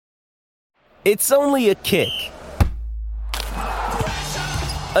It's only a kick,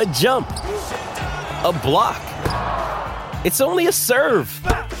 a jump, a block. It's only a serve.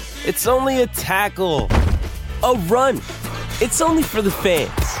 It's only a tackle, a run. It's only for the fans.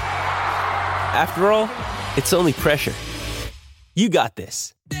 After all, it's only pressure. You got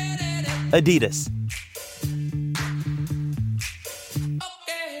this. Adidas.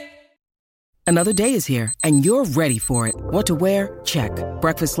 Another day is here, and you're ready for it. What to wear? Check.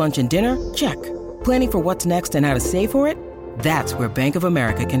 Breakfast, lunch, and dinner? Check. Planning for what's next and how to save for it? That's where Bank of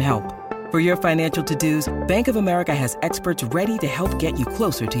America can help. For your financial to-dos, Bank of America has experts ready to help get you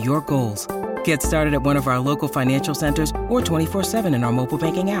closer to your goals. Get started at one of our local financial centers or 24/7 in our mobile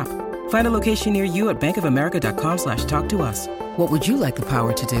banking app. Find a location near you at bankofamerica.com/talktous. What would you like the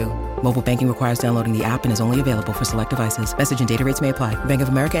power to do? Mobile banking requires downloading the app and is only available for select devices. Message and data rates may apply. Bank of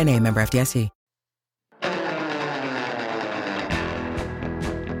America N.A., member FDIC.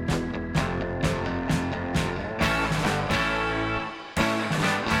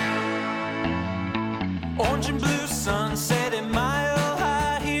 Orange and blue sunset and mile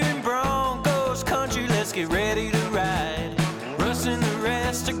high here in Broncos country. Let's get ready to ride. Russ and the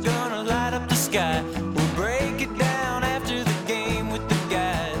rest are gonna light up the sky. We'll break it down after the game with the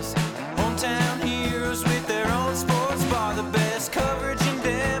guys. Hometown heroes with their own sports bar. The best coverage in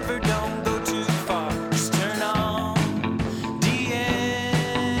Denver. Don't go too far. Just turn on DNVR.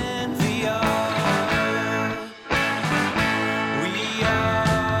 We are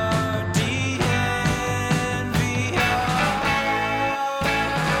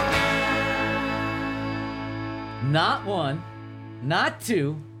Not one, not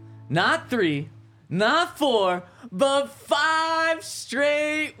two, not three, not four, but 5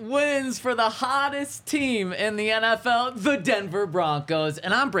 straight wins for the hottest team in the NFL, the Denver Broncos.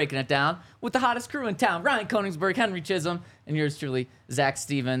 And I'm breaking it down with the hottest crew in town, Ryan Koenigsberg, Henry Chisholm, and yours truly, Zach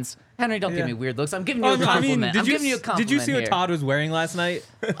Stevens. Henry, don't give me weird looks. I'm giving you a compliment. Did you see what Todd was wearing last night?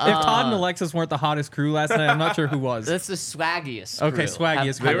 If Todd and Alexis weren't the hottest crew last night, I'm not sure who was. That's the swaggiest crew. Okay,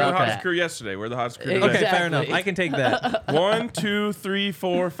 swaggiest crew. They were the hottest crew yesterday. We're the hottest crew today. Okay, fair enough. I can take that. 1, 2, 3,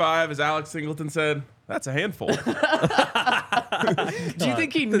 4, 5, as Alex Singleton said. That's a handful. Do you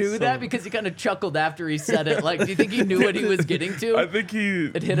think he knew that because he kind of chuckled after he said it? Like, do you think he knew what he was getting to? I think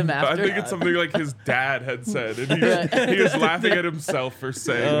it hit him after. I think it's something like his dad had said, and he was laughing at himself for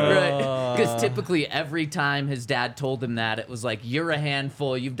saying that. Right. Because typically every time his dad told him that, it was like, "You're a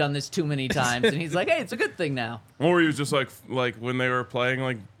handful. You've done this too many times." And he's like, "Hey, it's a good thing now." Or he was just like when they were playing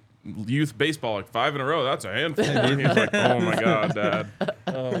like youth baseball, like 5 in a row. That's a handful. And he's like, "Oh my God, Dad."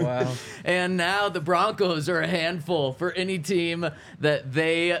 Oh wow. And now the Broncos are a handful for any team that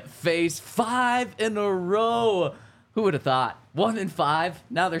they face. 5 in a row. Who would have thought? 1-5.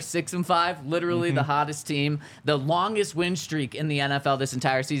 Now they're 6-5. Literally the hottest team. The longest win streak in the NFL this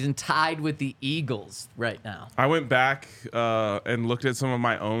entire season, tied with the Eagles right now. I went back and looked at some of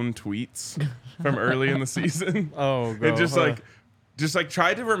my own tweets from early in the season. Oh, God. And just like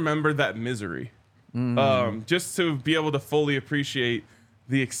tried to remember that misery. Just to be able to fully appreciate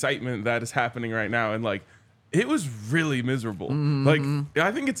the excitement that is happening right now. And like, it was really miserable. Like,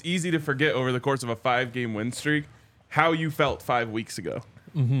 I think it's easy to forget over the course of a 5-game win streak how you felt 5 weeks ago.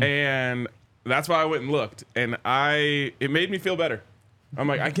 And that's why I went and looked, and it made me feel better. I'm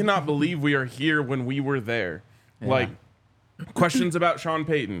like, I cannot believe we are here when we were there. Yeah. Like, questions about Sean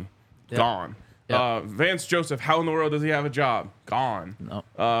Payton, gone. Vance Joseph, how in the world does he have a job? Gone. Nope.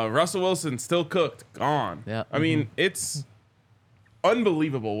 Russell Wilson, still cooked, gone. Yeah. I mean, it's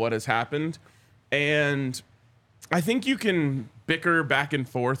unbelievable what has happened. And I think you can bicker back and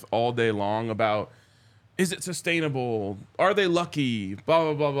forth all day long about, is it sustainable? Are they lucky?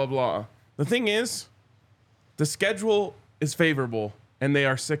 Blah, blah, blah, blah, blah. The thing is, the schedule is favorable, and they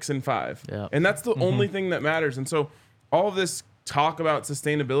are 6-5. Yeah. And that's the only thing that matters. And so all of this talk about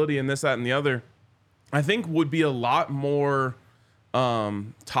sustainability and this, that, and the other, I think would be a lot more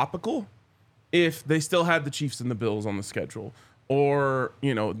topical if they still had the Chiefs and the Bills on the schedule. Or,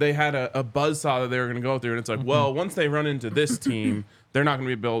 you know, they had a buzzsaw that they were going to go through, and it's like, well, once they run into this team, they're not going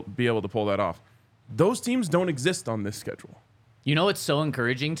to be able to pull that off. Those teams don't exist on this schedule. You know what's so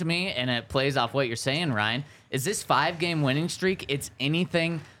encouraging to me, and it plays off what you're saying, Ryan, is this 5-game winning streak, it's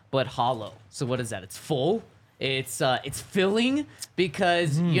anything but hollow. So what is that? It's full. It's filling,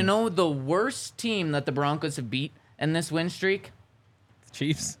 because, you know, the worst team that the Broncos have beat in this win streak?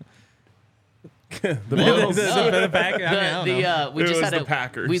 Chiefs. The Bills. The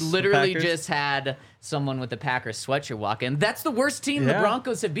Packers. We literally just had someone with the Packers sweatshirt walk in. That's the worst team the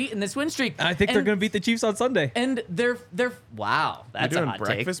Broncos have beat in this win streak. I think they're going to beat the Chiefs on Sunday. And they're wow, that's a hot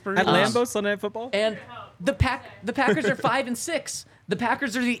take. At Lambeau Sunday Night Football. And the Packers are 5-6. The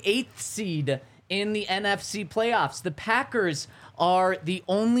Packers are the 8th seed in the NFC playoffs. The Packers are the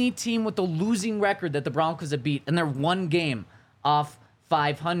only team with a losing record that the Broncos have beat, and they're one game off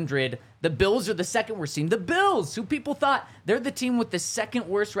 500. The Bills are the second worst team. The Bills, who people thought they're the team with the second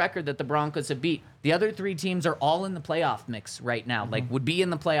worst record that the Broncos have beat. The other 3 teams are all in the playoff mix right now, like would be in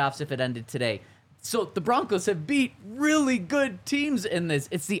the playoffs if it ended today. So the Broncos have beat really good teams in this.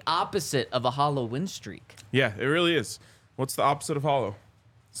 It's the opposite of a hollow win streak. Yeah, it really is. What's the opposite of hollow?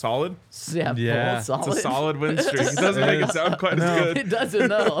 Solid? Yeah. It's a solid win streak. It doesn't make it sound quite as good. It doesn't,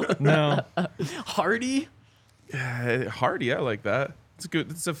 though. No. Hardy? Hardy, I like that. It's good.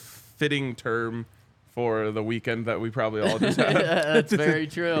 It's a fitting term for the weekend that we probably all just had. That's very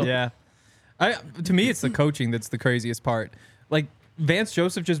true. Yeah. To me, it's the coaching that's the craziest part. Like, Vance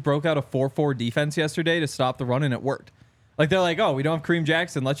Joseph just broke out a 4-4 defense yesterday to stop the run, and it worked. Like, they're like, oh, we don't have Kareem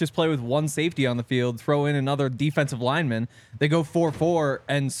Jackson. Let's just play with one safety on the field, throw in another defensive lineman. They go 4-4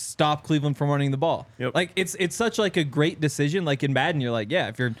 and stop Cleveland from running the ball. Yep. Like, it's such like a great decision. Like in Madden, you're like, yeah,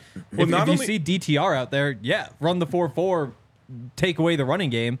 if you see DTR out there, yeah, run the 4-4, take away the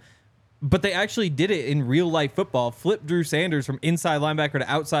running game. But they actually did it in real life football, flipped Drew Sanders from inside linebacker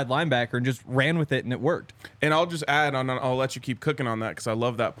to outside linebacker and just ran with it, and it worked. And I'll just add on, I'll let you keep cooking on that because I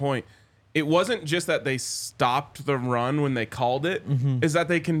love that point. It wasn't just that they stopped the run when they called it, is that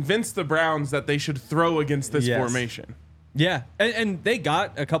they convinced the Browns that they should throw against this formation. Yeah, and they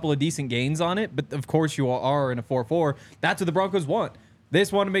got a couple of decent gains on it, but of course you are in a 4-4. That's what the Broncos want. They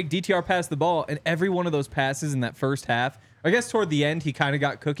just want to make DTR pass the ball, and every one of those passes in that first half, I guess toward the end he kind of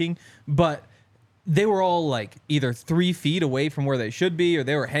got cooking, but they were all like either 3 feet away from where they should be or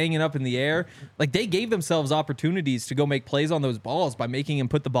they were hanging up in the air. Like they gave themselves opportunities to go make plays on those balls by making him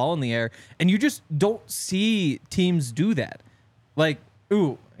put the ball in the air. And you just don't see teams do that. Like,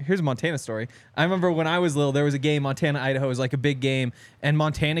 ooh, here's a Montana story. I remember when I was little, there was a game, Montana-Idaho. It was like a big game. And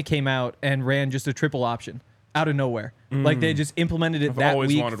Montana came out and ran just a triple option out of nowhere. Like they just implemented it that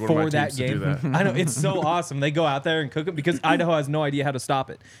week for that game. I know, it's so awesome. They go out there and cook it because Idaho has no idea how to stop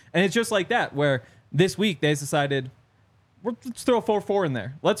it. And it's just like that, where this week they decided, let's throw a 4-4 in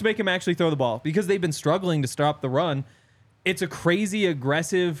there. Let's make him actually throw the ball because they've been struggling to stop the run. It's a crazy,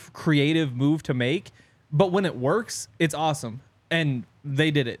 aggressive, creative move to make, but when it works, it's awesome. And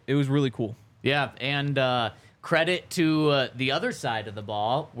they did it. It was really cool. Yeah, and credit to the other side of the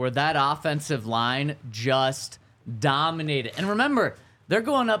ball where that offensive line just dominated. And remember, they're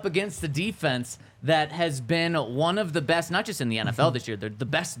going up against the defense that has been one of the best, not just in the NFL this year, they're the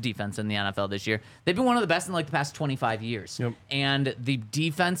best defense in the NFL this year. They've been one of the best in like the past 25 years. Yep. And the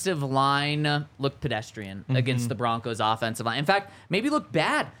defensive line looked pedestrian against the Broncos offensive line. In fact, maybe looked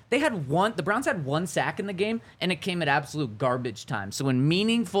bad. The Browns had 1 sack in the game, and it came at absolute garbage time. So in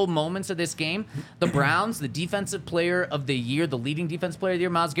meaningful moments of this game, the Browns, the defensive player of the year, the leading defensive player of the year,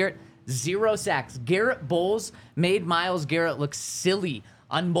 Myles Garrett, 0 sacks. Garrett Bowles made Myles Garrett look silly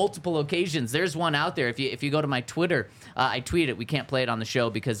on multiple occasions. There's one out there. If you go to my Twitter, I tweet it. We can't play it on the show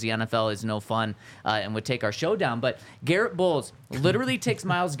because the NFL is no fun and would take our show down. But Garrett Bowles literally takes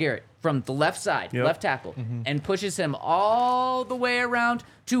Myles Garrett from the left side, left tackle, and pushes him all the way around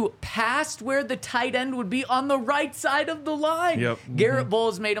to past where the tight end would be on the right side of the line. Garrett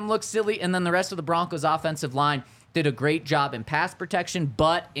Bowles made him look silly, and then the rest of the Broncos offensive line did a great job in pass protection,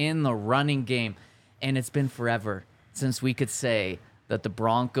 but in the running game. And it's been forever since we could say that the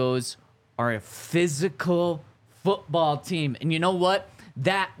Broncos are a physical football team. And you know what?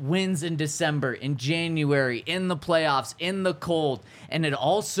 That wins in December, in January, in the playoffs, in the cold. And it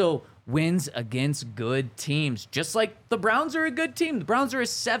also wins against good teams. Just like the Browns are a good team. The Browns are a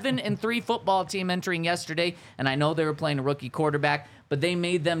 7-3 football team entering yesterday. And I know they were playing a rookie quarterback, but they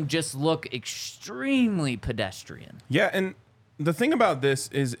made them just look extremely pedestrian. Yeah, and the thing about this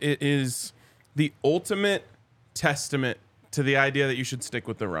is it is the ultimate testament to the idea that you should stick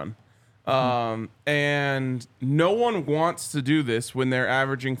with the run. And no one wants to do this when they're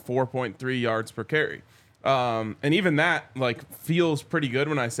averaging 4.3 yards per carry. And even that like feels pretty good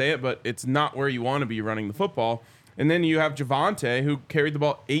when I say it, but it's not where you want to be running the football. And then you have Javonte, who carried the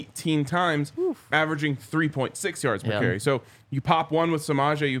ball 18 times, averaging 3.6 yards per carry. So you pop one with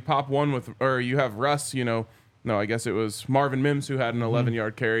Samaje, you pop one with, or you have Russ, I guess it was Marvin Mims who had an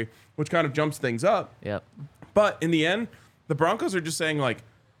 11-yard carry, which kind of jumps things up. Yep. But in the end, the Broncos are just saying, like,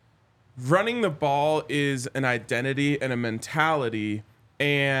 running the ball is an identity and a mentality,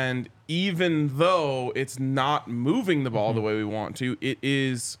 and even though it's not moving the ball the way we want to, it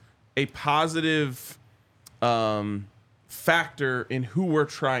is a positive factor in who we're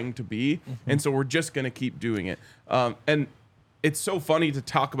trying to be, and so we're just going to keep doing it. And it's so funny to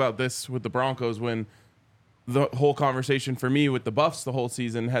talk about this with the Broncos when the whole conversation for me with the Buffs the whole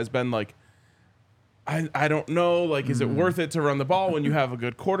season has been like, I don't know, like, is it worth it to run the ball when you have a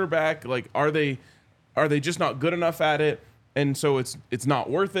good quarterback? Like, are they just not good enough at it? And so it's not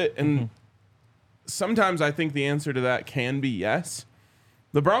worth it. And sometimes I think the answer to that can be yes.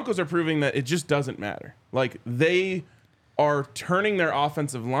 The Broncos are proving that it just doesn't matter. Like, they are turning their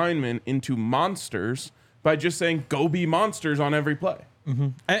offensive linemen into monsters by just saying, go be monsters on every play.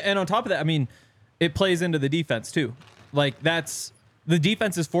 And on top of that, I mean, it plays into the defense too. Like, the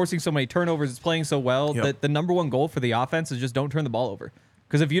defense is forcing so many turnovers. It's playing so well that the number one goal for the offense is just don't turn the ball over.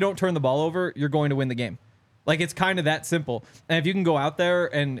 Because if you don't turn the ball over, you're going to win the game. Like, it's kind of that simple. And if you can go out there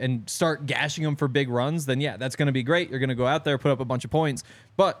and start gashing them for big runs, then yeah, that's going to be great. You're going to go out there, put up a bunch of points.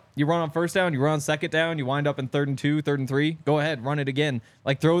 But you run on first down, you run on second down, you wind up in 3rd and 2, 3rd and 3. Go ahead, run it again.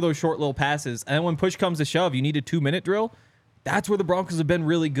 Like, throw those short little passes. And then when push comes to shove, you need a 2-minute drill. That's where the Broncos have been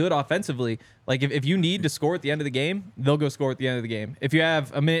really good offensively. Like, if you need to score at the end of the game, they'll go score at the end of the game. If you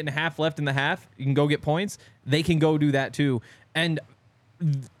have a minute and a half left in the half, you can go get points. They can go do that too. And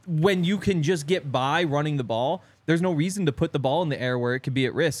when you can just get by running the ball, there's no reason to put the ball in the air where it could be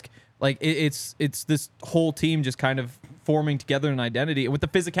at risk. Like, it's this whole team just kind of forming together an identity. And with the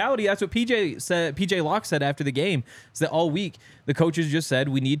physicality, that's what PJ Locke said after the game. Is that all week the coaches just said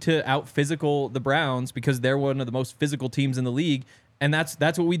we need to out physical the Browns because they're one of the most physical teams in the league, and that's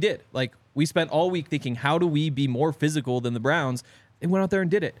what we did. Like, we spent all week thinking, how do we be more physical than the Browns? And went out there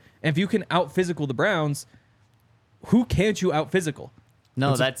and did it. And if you can out physical the Browns, who can't you out physical?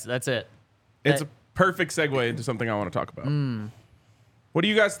 No, that's it. It's a perfect segue into something I want to talk about. What do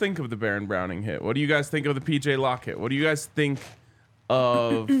you guys think of the Baron Browning hit? What do you guys think of the PJ Locke hit? What do you guys think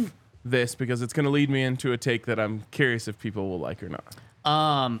of this? Because it's going to lead me into a take that I'm curious if people will like or not.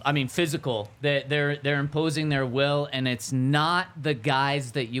 I mean, physical. They're imposing their will, and it's not the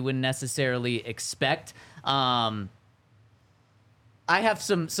guys that you would necessarily expect. I have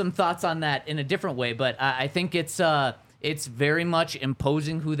some thoughts on that in a different way, but I think it's very much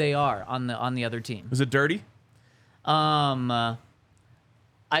imposing who they are on the other team. Is it dirty?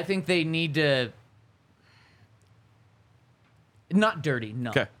 I think they need to. Not dirty, no.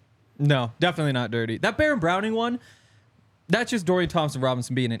 Okay. No, definitely not dirty. That Baron Browning one, that's just Dorian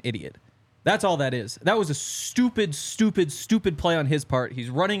Thompson-Robinson being an idiot. That's all that is. That was a stupid play on his part. He's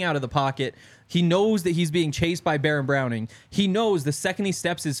running out of the pocket. He knows that he's being chased by Baron Browning. He knows the second he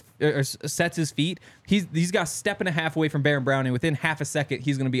sets his feet, he's got a step and a half away from Baron Browning. Within half a second,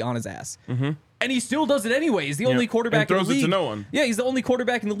 he's going to be on his ass. And he still does it anyway. He's the only quarterback in the league. And throws it to no one. Yeah, he's the only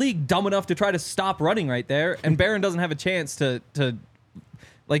quarterback in the league dumb enough to try to stop running right there. And Baron doesn't have a chance to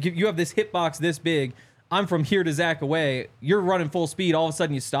like, you have this hitbox this big. I'm from here to Zach away. You're running full speed. All of a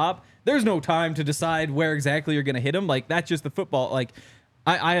sudden you stop. There's no time to decide where exactly you're going to hit him. Like, that's just the football. Like,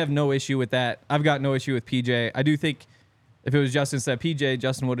 I have no issue with that. I've got no issue with PJ. I do think if it was Justin instead of PJ,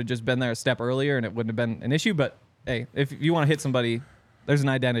 Justin would have just been there a step earlier and it wouldn't have been an issue. But, hey, if you want to hit somebody, there's an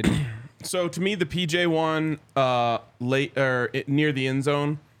identity. So, to me, the PJ one near the end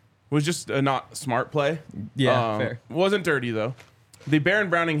zone was just a not smart play. Yeah, fair. Wasn't dirty, though. The Baron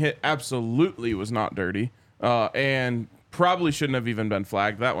Browning hit absolutely was not dirty. And probably shouldn't have even been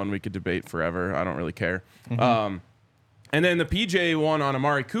flagged. That one we could debate forever. I don't really care. And then the PJ one on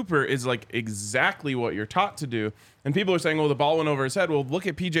Amari Cooper is like exactly what you're taught to do. And people are saying, well, the ball went over his head. Well, look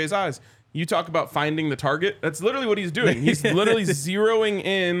at PJ's eyes. You talk about finding the target. That's literally what he's doing. He's literally zeroing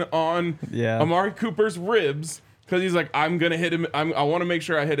in on Amari Cooper's ribs because he's like, I'm going to hit him. I want to make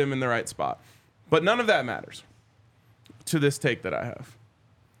sure I hit him in the right spot. But none of that matters to this take that I have.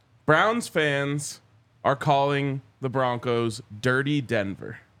 Browns fans are calling the Broncos Dirty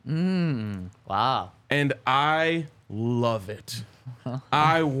Denver. Wow. And I love it.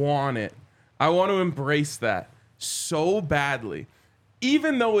 I want it. I want to embrace that so badly.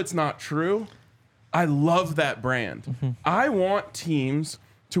 Even though it's not true, I love that brand. I want teams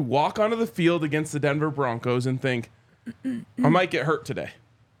to walk onto the field against the Denver Broncos and think, I might get hurt today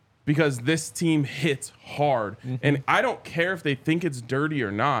because this team hits hard. And I don't care if they think it's dirty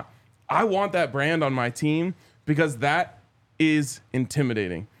or not. I want that brand on my team because that is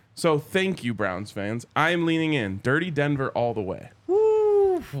intimidating. So thank you, Browns fans. I am leaning in. Dirty Denver all the way.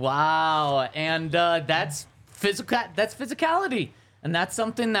 Woo, wow. And that's physicality. And that's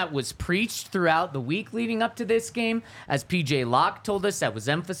something that was preached throughout the week leading up to this game. As PJ Locke told us, that was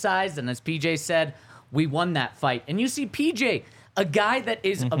emphasized. And as PJ said, we won that fight. And you see PJ, a guy that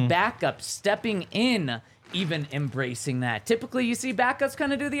is a backup, stepping in even embracing that. Typically, you see backups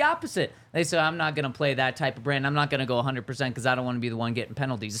kind of do the opposite. They say, I'm not going to play that type of brand. I'm not going to go 100% because I don't want to be the one getting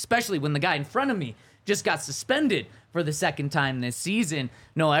penalties, especially when the guy in front of me just got suspended for the second time this season.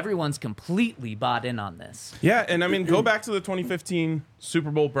 No, everyone's completely bought in on this. Yeah, and I mean, go back to the 2015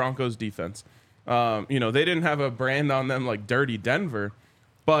 Super Bowl Broncos defense. They didn't have a brand on them like Dirty Denver,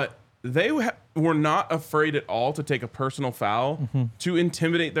 but they were not afraid at all to take a personal foul to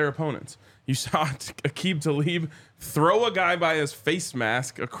intimidate their opponents. You saw Aqib Talib throw a guy by his face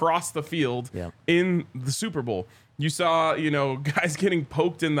mask across the field in the Super Bowl. You saw, guys getting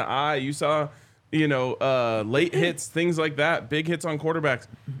poked in the eye. You saw, late hits, things like that, big hits on quarterbacks.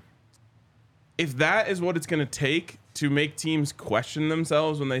 If that is what it's going to take to make teams question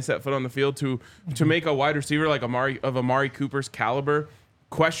themselves when they set foot on the field, to make a wide receiver like Amari Cooper's caliber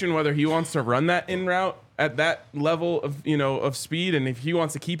question whether he wants to run that in route at that level of speed, and if he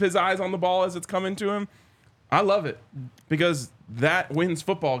wants to keep his eyes on the ball as it's coming to him, I love it, because that wins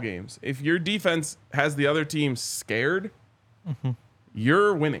football games. If your defense has the other team scared,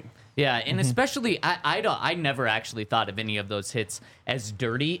 you're winning. Yeah, and especially, I never actually thought of any of those hits as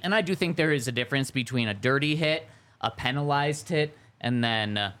dirty, and I do think there is a difference between a dirty hit, a penalized hit, and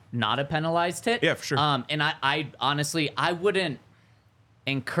then not a penalized hit. Yeah, for sure. And I honestly, I wouldn't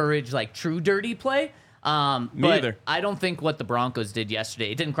encourage like true dirty play. But either. I don't think what the Broncos did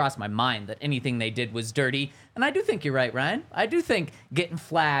yesterday, it didn't cross my mind that anything they did was dirty. And I do think you're right, Ryan. I do think getting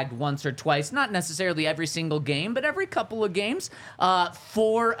flagged once or twice, not necessarily every single game, but every couple of games,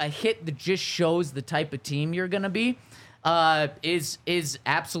 for a hit that just shows the type of team you're going to be, is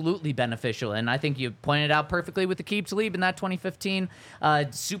absolutely beneficial. And I think you pointed out perfectly with Aqib Talib in that 2015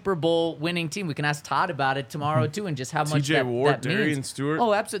 Super Bowl winning team. We can ask Todd about it tomorrow too, and just how much TJ Ward, that Darian means. Stewart.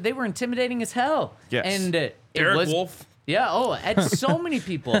 Oh, absolutely. They were intimidating as hell. Yes. And Derek Wolfe. Yeah, and so many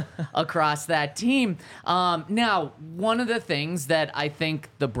people across that team. Now, one of the things that I think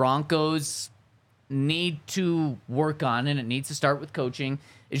the Broncos need to work on, and it needs to start with coaching,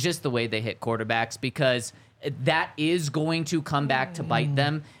 is just the way they hit quarterbacks, because that is going to come back to bite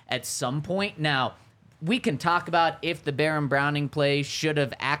them at some point. Now, we can talk about if the Baron Browning play should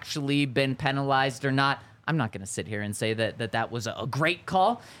have actually been penalized or not. I'm not going to sit here and say that was a great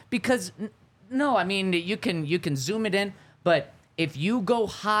call, because no, I mean, you can zoom it in, but if you go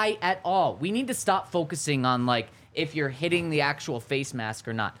high at all, we need to stop focusing on like if you're hitting the actual face mask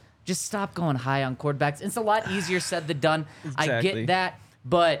or not. Just stop going high on quarterbacks. It's a lot easier said than done. Exactly. I get that,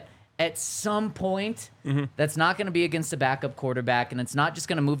 but at some point, that's not going to be against a backup quarterback, and it's not just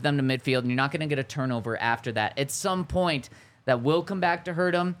going to move them to midfield, and you're not going to get a turnover after that. At some point, that will come back to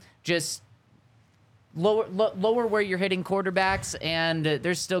hurt them. Just lower where you're hitting quarterbacks, and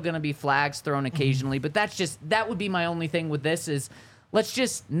there's still going to be flags thrown occasionally. But that would be my only thing with this is, let's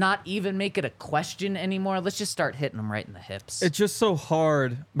just not even make it a question anymore. Let's just start hitting them right in the hips. It's just so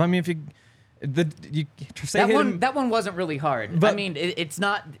hard. I mean, if you say that one wasn't really hard. But, I mean, it's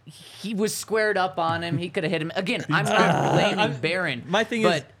not. He was squared up on him. He could have hit him again. I'm not blaming Barron. My thing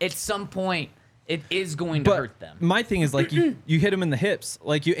but is, at some point, it is going to hurt them. My thing is, like, you hit him in the hips.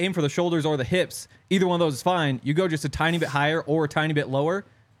 Like, you aim for the shoulders or the hips. Either one of those is fine. You go just a tiny bit higher or a tiny bit lower,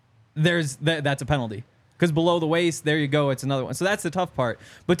 that's a penalty. Because below the waist, there you go, it's another one. So that's the tough part.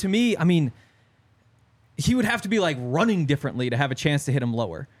 But to me, I mean, he would have to be like running differently to have a chance to hit him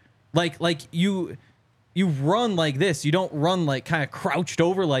lower. Like you run like this. You don't run like kind of crouched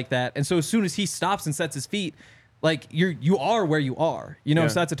over like that. And so as soon as he stops and sets his feet, like you are where you are. So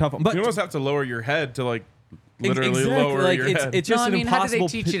that's a tough one. But you almost have to lower your head to like literally lower like your head. It's just an impossible how do they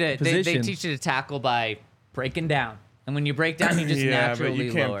teach you to? They teach you to tackle by breaking down. And when you break down, you just naturally but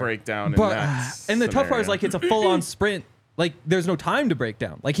you can't lower. break down. And the tough part is, like, it's a full-on sprint. Like, there's no time to break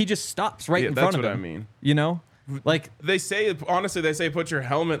down. Like, he just stops right in front of him. That's what I mean. Like, they say put your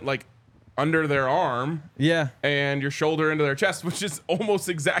helmet like under their arm, and your shoulder into their chest, which is almost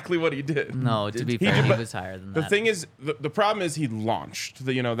exactly what he did. No, to be fair, he was higher than that. The thing is, the problem is he launched.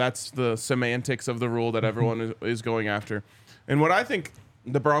 That's the semantics of the rule that everyone is going after. And what I think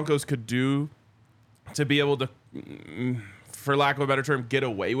the Broncos could do to be able to, for lack of a better term, get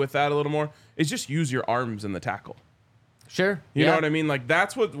away with that a little more, is just use your arms in the tackle. Sure. You know what I mean? Like,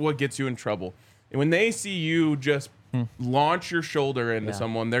 that's what gets you in trouble. And when they see you just launch your shoulder into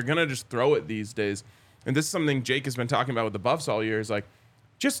someone, they're going to just throw it these days. And this is something Jake has been talking about with the Buffs all year, is like,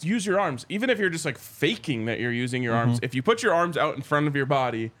 just use your arms. Even if you're just like faking that you're using your arms, if you put your arms out in front of your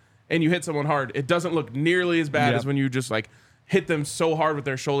body and you hit someone hard, it doesn't look nearly as bad as when you just like hit them so hard with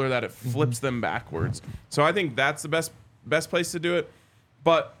their shoulder that it flips them backwards. So I think that's the best place to do it.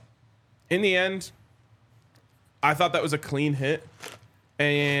 But in the end, I thought that was a clean hit.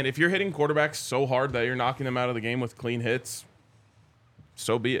 And if you're hitting quarterbacks so hard that you're knocking them out of the game with clean hits,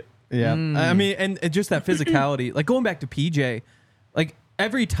 so be it. Yeah. I mean, and just that physicality, like going back to PJ, like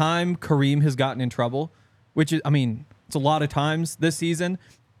every time Kareem has gotten in trouble, which is, I mean, it's a lot of times this season,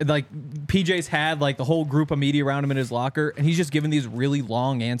 like PJ's had like the whole group of media around him in his locker, and he's just given these really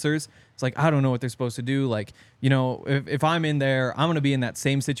long answers. It's like, I don't know what they're supposed to do. Like, you know, if I'm in there, I'm going to be in that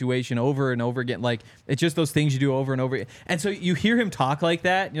same situation over and over again. Like, it's just those things you do over and over again. And so you hear him talk like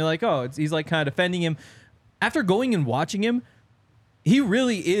that, and you're like, oh, he's like kind of defending him. After going and watching him, he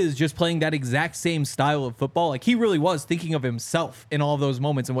really is just playing that exact same style of football. Like, he really was thinking of himself in all of those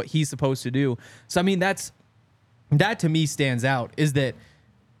moments and what he's supposed to do. So, I mean, that to me stands out, is that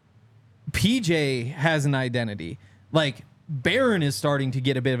PJ has an identity. Like, Barron is starting to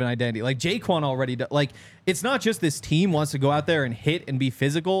get a bit of an identity. Like, Jaquan already does. Like, it's not just this team wants to go out there and hit and be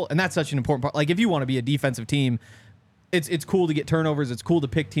physical, and that's such an important part. Like, if you want to be a defensive team, it's cool to get turnovers. It's cool to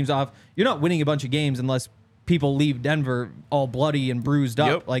pick teams off. You're not winning a bunch of games unless people leave Denver all bloody and bruised up.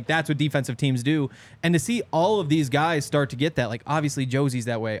 Yep. Like, that's what defensive teams do. And to see all of these guys start to get that, like, obviously Josie's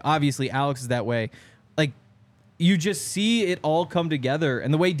that way. Obviously Alex is that way. Like, you just see it all come together.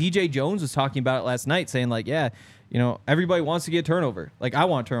 And the way DJ Jones was talking about it last night, saying like, yeah, you know, everybody wants to get turnover. Like, I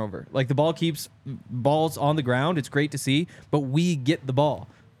want turnover. Like, the ball's on the ground. It's great to see, but we get the ball.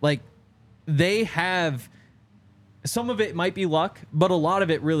 Like, they have, some of it might be luck, but a lot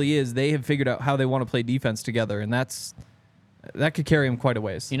of it really is they have figured out how they want to play defense together, and that could carry them quite a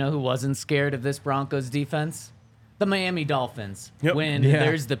ways. You know who wasn't scared of this Broncos defense? The Miami Dolphins. Yep. When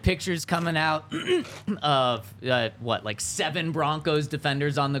there's the pictures coming out of, like 7 Broncos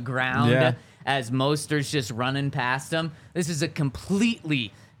defenders on the ground as Mostert's just running past them. This is a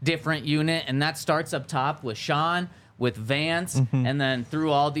completely different unit, and that starts up top with Sean, with Vance, and then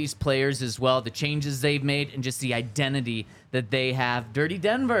through all these players as well, the changes they've made, and just the identity that they have. Dirty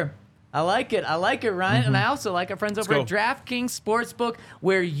Denver. I like it, Ryan. And I also like our friends over at DraftKings Sportsbook,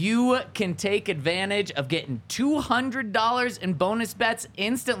 where you can take advantage of getting $200 in bonus bets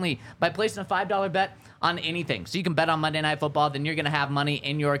instantly by placing a $5 bet on anything. So you can bet on Monday Night Football, then you're going to have money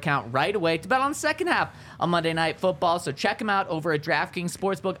in your account right away to bet on the second half of Monday Night Football. So check them out over at DraftKings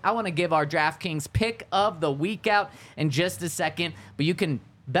Sportsbook. I want to give our DraftKings pick of the week out in just a second, but you can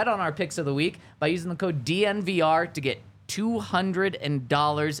bet on our picks of the week by using the code DNVR to get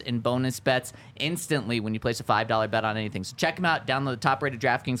 $200 in bonus bets instantly when you place a $5 bet on anything. So check them out. Download the top-rated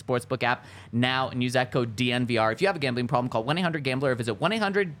DraftKings Sportsbook app now and use that code DNVR. If you have a gambling problem, call 1-800-GAMBLER or visit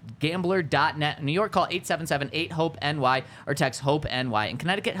 1-800-GAMBLER.net. In New York, call 877-8-HOPE-NY or text HOPE-NY. In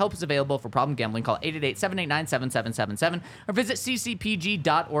Connecticut, help is available for problem gambling. Call 888-789-7777 or visit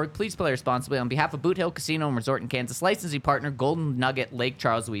ccpg.org. Please play responsibly on behalf of Boot Hill Casino and Resort in Kansas. Licensee partner, Golden Nugget, Lake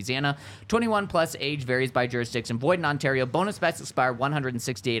Charles, Louisiana. 21 plus, age varies by jurisdiction. Void in Ontario. Bonus bets expire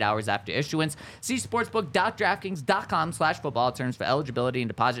 168 hours after issuance. See sportsbook.draftkings.com/football terms for eligibility and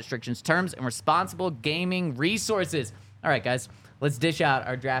deposit restrictions, terms, and responsible gaming resources. All right, guys, let's dish out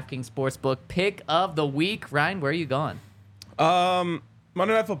our DraftKings Sportsbook pick of the week. Ryan, where are you going? Monday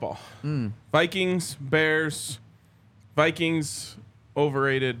Night Football. Vikings, Bears. Vikings,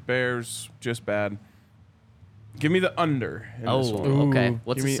 overrated. Bears, just bad. Give me the under in this one. Okay.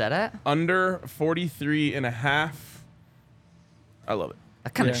 What's it set at? Under 43.5. I love it.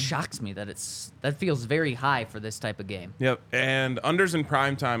 That kind of shocks me that that feels very high for this type of game. Yep, and unders in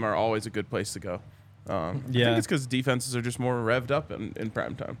prime time are always a good place to go. I think it's because defenses are just more revved up in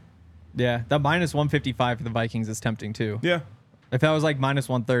prime time. Yeah, that minus 155 for the Vikings is tempting too. Yeah. If that was like minus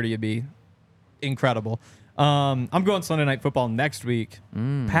 130, it'd be incredible. I'm going Sunday Night Football next week.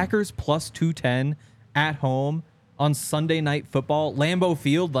 Packers plus 210 at home on Sunday Night Football. Lambeau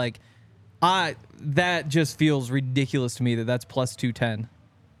Field, like, that just feels ridiculous to me that's plus 210.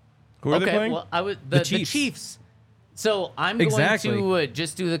 Who are they playing? Well, The the Chiefs. So I'm going to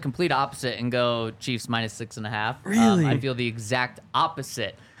just do the complete opposite and go Chiefs minus 6.5. Really? I feel the exact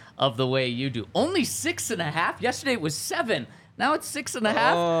opposite of the way you do. Only 6.5. Yesterday it was 7. Now it's 6.5.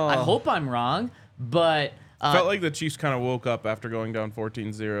 I hope I'm wrong, but felt like the Chiefs kind of woke up after going down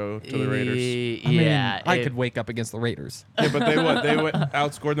 14-0 to the Raiders. I could wake up against the Raiders. Yeah, but they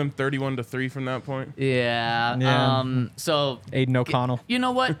outscored them 31-3 from that point. Yeah. So Aiden O'Connell. You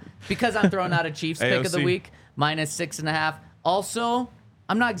know what? Because I'm throwing out a Chiefs pick of the week, minus 6.5. Also,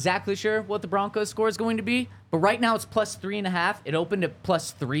 I'm not exactly sure what the Broncos score is going to be, but right now it's plus 3.5. It opened at plus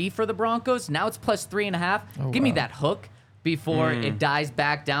 3 for the Broncos. Now it's plus 3.5. Give me that hook before it dies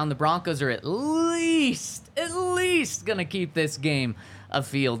back down. The Broncos are at least going to keep this game a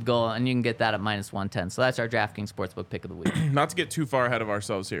field goal, and you can get that at minus 110. So that's our DraftKings Sportsbook pick of the week. Not to get too far ahead of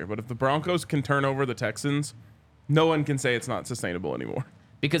ourselves here, but if the Broncos can turn over the Texans, No one can say it's not sustainable anymore.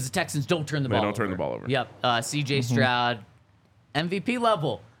 Because the Texans don't turn the ball over. They don't turn the ball over. Yep. CJ Stroud, MVP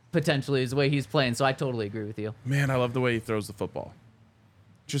level, potentially, is the way he's playing. So I totally agree with you. Man, I love the way he throws the football.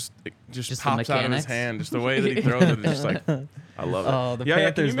 Just the pops out of his mechanics. hand. Just the way that he throws it. It's just like, I love it. Oh, the Can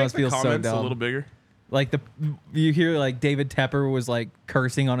Panthers you make must the feel so comments dumb. a little bigger? Like you hear like David Tepper was like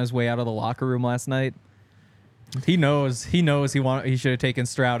cursing on his way out of the locker room last night. He knows he should have taken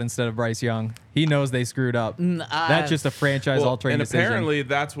Stroud instead of Bryce Young. He knows they screwed up. That's just a franchise-altering and decision. apparently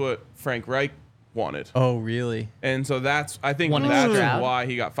that's what Frank Reich wanted. Oh, really? And so I think Wanted that's Stroud? why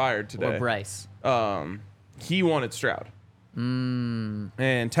he got fired today. Or Bryce. He wanted Stroud. And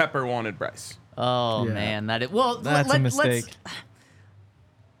Tepper wanted Bryce. Oh, Yeah. man. That's That's a mistake.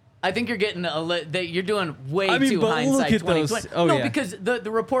 I think you're getting you're doing way I mean, too but look hindsight at those- 2020. oh, no, yeah. because the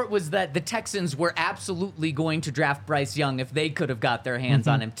report was that the Texans were absolutely going to draft Bryce Young if they could have got their hands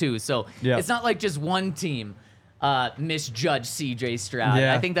on him too. So Yeah. it's not like just one team misjudged CJ Stroud.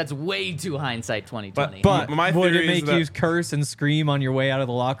 Yeah. I think that's way too hindsight 2020. But My would theory it is make you that- curse and scream on your way out of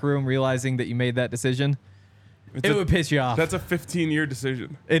the locker room realizing that you made that decision? It would piss you off. That's a 15-year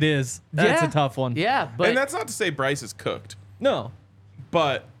decision. It is. That's Yeah. a tough one. Yeah, but And that's not to say Bryce is cooked, No.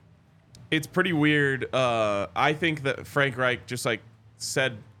 but it's pretty weird. I think that Frank Reich just like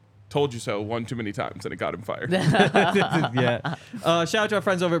told you so one too many times and it got him fired. Yeah. Shout out to our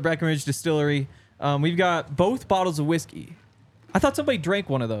friends over at Breckenridge Distillery. We've got both bottles of whiskey. I thought somebody drank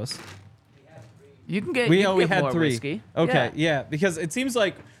one of those. you can get We you can get had more 3. whiskey. Okay, yeah, because it seems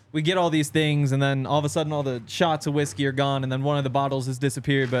like we get all these things and then all of a sudden all the shots of whiskey are gone and then one of the bottles has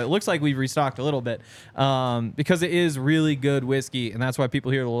disappeared, but it looks like we've restocked a little bit because it is really good whiskey and that's why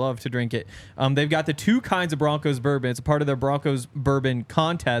people here love to drink it. They've got the 2 kinds of Broncos bourbon. It's a part of their Broncos bourbon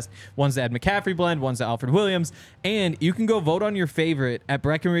contest. One's the Ed McCaffrey blend, one's the Alfred Williams, and you can go vote on your favorite at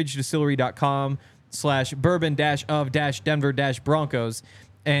breckenridgedistillery.com/bourbon-of-Denver-Broncos.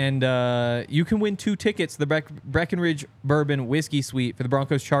 And you can win 2 tickets to the Breckenridge Bourbon Whiskey Suite for the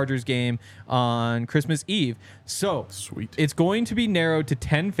Broncos-Chargers game on Christmas Eve. So Sweet. it's going to be narrowed to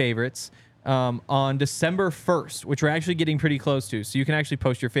 10 favorites on December 1st, which we're actually getting pretty close to. So you can actually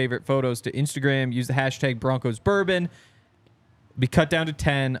post your favorite photos to Instagram, use the hashtag Broncos Bourbon, be cut down to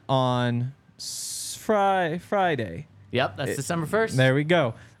 10 on Friday. Yep, that's December 1st. There we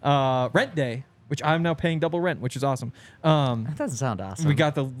go. Rent day, which I'm now paying double rent, which is awesome. That doesn't sound awesome. We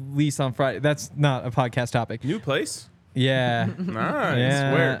got the lease on Friday. That's not a podcast topic. New place? Yeah. Nice.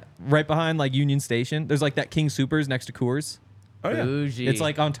 Yeah. Where? Right behind like Union Station. There's like that King Soopers next to Coors. Oh, yeah. Bougie. It's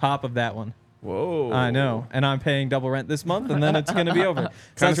like on top of that one. Whoa. I know. And I'm paying double rent this month and then it's going to be over. So Kind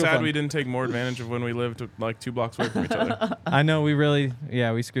of that's real sad fun. we didn't take more advantage of when we lived like 2 blocks away from each other. I know we really,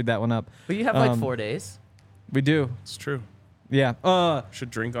 we screwed that one up. But you have like 4 days. We do. It's true. Yeah. Should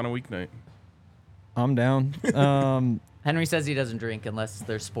drink on a weeknight. I'm down. Henry says he doesn't drink unless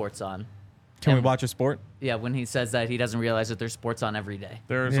there's sports on. Can we watch a sport? Yeah, when he says that, he doesn't realize that there's sports on every day.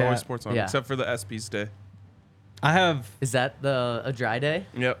 There's Yeah. always sports on, Yeah. except for the ESPYs day. I have, Is that a dry day?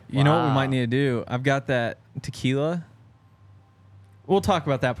 Yep. you know what we Wow. might need to do? I've got that tequila. We'll talk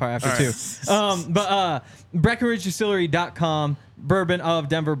about that part after All too. right. But BreckenridgeDistillery.com, bourbon of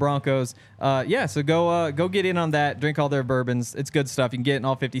Denver Broncos. So go get in on that. Drink all their bourbons. It's good stuff. You can get it in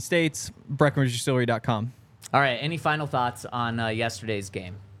all 50 states. BreckenridgeDistillery.com. All right, any final thoughts on yesterday's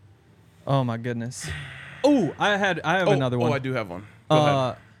game? Oh my goodness. Oh, I have another one. Oh, I do have one. Go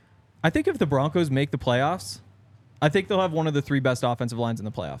ahead. I think if the Broncos make the playoffs, I think they'll have one of the 3 best offensive lines in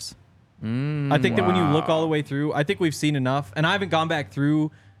the playoffs. I think that when you look all the way through, I think we've seen enough. And I haven't gone back through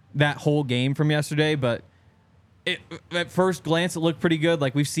that whole game from yesterday, but at first glance, it looked pretty good.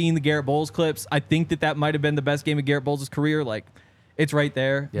 Like, we've seen the Garrett Bowles clips. I think that might have been the best game of Garrett Bowles' career. Like, it's right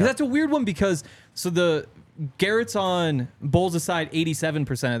there. Yeah. That's a weird one because Garrett's on Bowles' side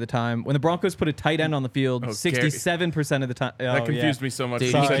 87% of the time. When the Broncos put a tight end on the field, 67% of the time. That confused me so much.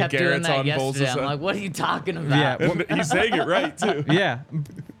 Dude, You he said kept doing Garrett's that on Bowles' yesterday. I'm side. like, what are you talking about? Yeah. And he's saying it right, too. Yeah.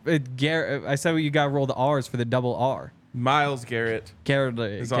 Garrett, I said you got to roll the R's for the double R. Miles Garrett Garrett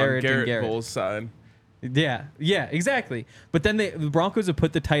is on and Garrett Bowles' side. Yeah, exactly. But then the Broncos have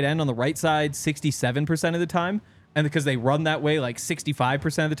put the tight end on the right side 67% of the time, and because they run that way like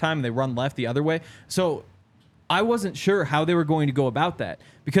 65% of the time, and they run left the other way. So I wasn't sure how they were going to go about that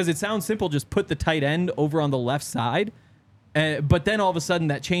because it sounds simple, just put the tight end over on the left side. But then all of a sudden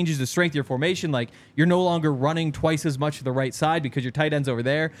that changes the strength of your formation. Like, you're no longer running twice as much to the right side because your tight end's over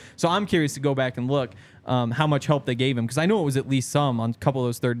there. So I'm curious to go back and look how much help they gave him because I know it was at least some on a couple of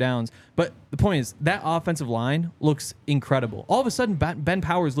those third downs. But the point is that offensive line looks incredible. All of a sudden Ben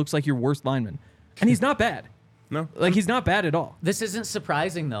Powers looks like your worst lineman. And he's not bad. No. Like, he's not bad at all. This isn't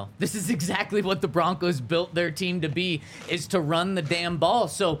surprising, though. This is exactly what the Broncos built their team to be, is to run the damn ball.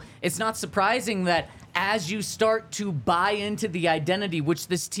 So it's not surprising that as you start to buy into the identity which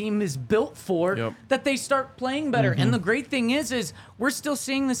this team is built for, that they start playing better. And the great thing is we're still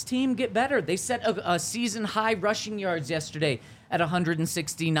seeing this team get better. They set a season-high rushing yards yesterday at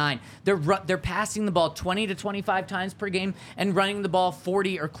 169. They're passing the ball 20 to 25 times per game and running the ball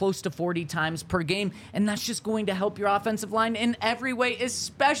 40 or close to 40 times per game. And that's just going to help your offensive line in every way,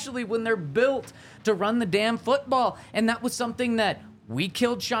 especially when they're built to run the damn football. And that was something that we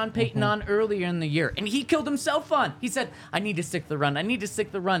killed Sean Payton on earlier in the year. And he killed himself on. He said, I need to stick the run. I need to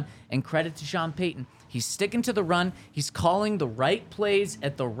stick the run. And credit to Sean Payton. He's sticking to the run. He's calling the right plays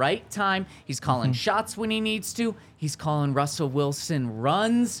at the right time. He's calling shots when he needs to. He's calling Russell Wilson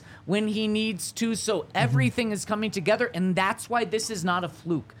runs when he needs to. So everything is coming together, and that's why this is not a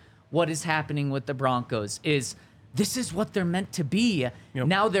fluke. What is happening with the Broncos is this is what they're meant to be.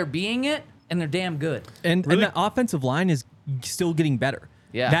 Now they're being it, and they're damn good. And the offensive line is still getting better.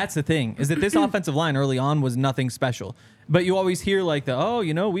 Yeah. That's the thing, is that this offensive line early on was nothing special. But you always hear like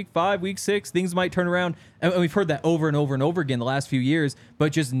week 5, week 6, things might turn around. And we've heard that over and over and over again the last few years,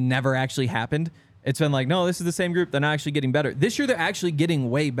 but just never actually happened. It's been like, no, this is the same group. They're not actually getting better. This year, they're actually getting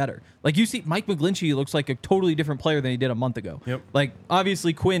way better. Like, you see, Mike McGlinchey looks like a totally different player than he did a month ago. Yep. Like,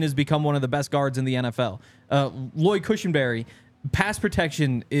 obviously, Quinn has become one of the best guards in the NFL. Lloyd Cushenberry, pass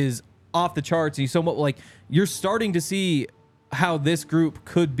protection is off the charts. And you're starting to see how this group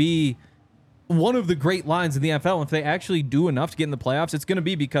could be one of the great lines in the NFL. And if they actually do enough to get in the playoffs, it's going to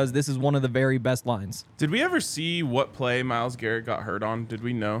be because this is one of the very best lines. Did we ever see what play Myles Garrett got hurt on? Did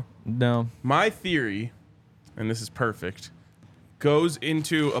we know? No. My theory, and this is perfect, goes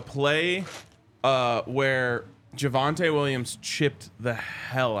into a play where Javonte Williams chipped the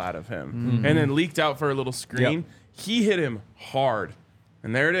hell out of him and then leaked out for a little screen. Yep. He hit him hard.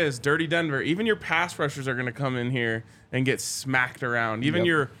 And there it is, dirty Denver. Even your pass rushers are going to come in here and get smacked around. Even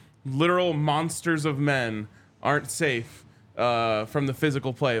your literal monsters of men aren't safe from the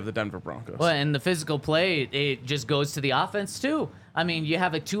physical play of the Denver Broncos. Well, and the physical play, it just goes to the offense, too. I mean, you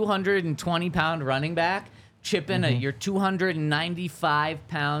have a 220-pound running back chipping at your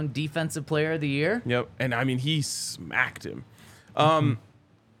 295-pound defensive player of the year. Yep, and I mean, he smacked him.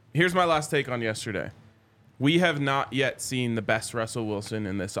 Here's my last take on yesterday. We have not yet seen the best Russell Wilson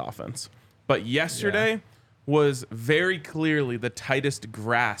in this offense. But yesterday was very clearly the tightest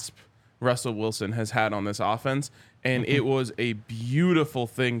grasp Russell Wilson has had on this offense, and it was a beautiful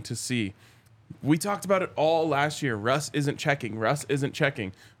thing to see. We talked about it all last year. Russ isn't checking.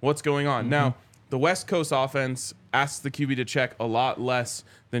 What's going on? Now, the West Coast offense asks the QB to check a lot less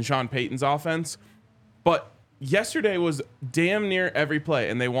than Sean Payton's offense, but yesterday was damn near every play,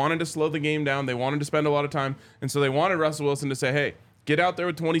 and they wanted to slow the game down. They wanted to spend a lot of time, and so they wanted Russell Wilson to say, hey, get out there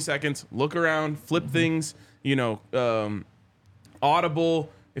with 20 seconds, look around, flip things, audible.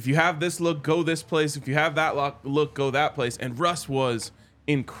 If you have this look, go this place. If you have that look, go that place. And Russ was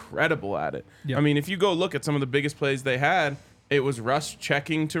incredible at it. Yep. I mean, if you go look at some of the biggest plays they had, it was Russ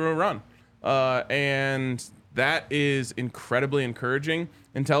checking to a run. And that is incredibly encouraging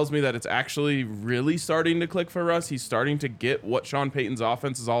and tells me that it's actually really starting to click for Russ. He's starting to get what Sean Payton's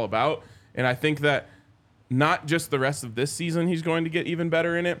offense is all about. And I think that not just the rest of this season he's going to get even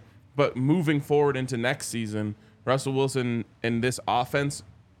better in it, but moving forward into next season, Russell Wilson and this offense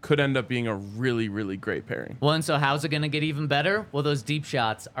could end up being a really, really great pairing. Well, and so how's it going to get even better? Well, those deep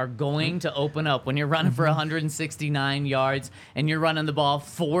shots are going to open up. When you're running for 169 yards and you're running the ball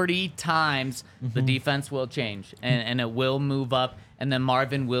 40 times, the defense will change and it will move up. And then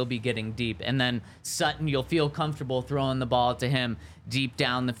Marvin will be getting deep. And then Sutton, you'll feel comfortable throwing the ball to him deep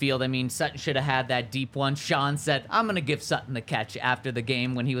down the field. I mean, Sutton should have had that deep one. Sean said, I'm going to give Sutton the catch after the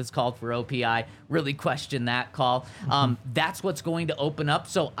game when he was called for OPI. Really questioned that call. That's what's going to open up.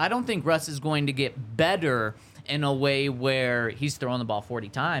 So I don't think Russ is going to get better in a way where he's throwing the ball 40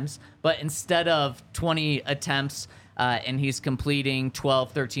 times. But instead of 20 attempts, and he's completing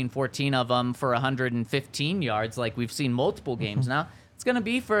 12, 13, 14 of them for 115 yards like we've seen multiple games now. It's going to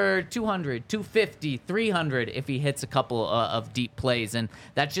be for 200, 250, 300 if he hits a couple of deep plays. And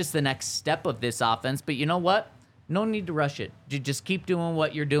that's just the next step of this offense. But you know what? No need to rush it. You just keep doing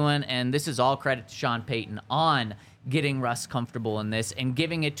what you're doing. And this is all credit to Sean Payton on getting Russ comfortable in this and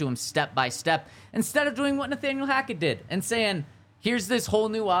giving it to him step by step instead of doing what Nathaniel Hackett did and saying, here's this whole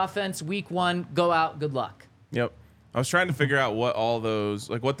new offense, week 1, go out, good luck. Yep. I was trying to figure out what all those,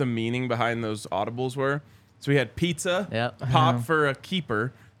 like what the meaning behind those audibles were. So we had pizza, pop for a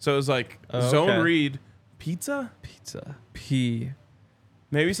keeper. So it was like zone read, pizza? Pizza. P.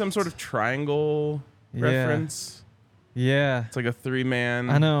 Maybe some sort of triangle reference. Yeah. It's like a 3-man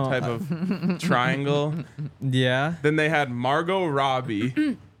I know. type of triangle. Yeah. Then they had Margot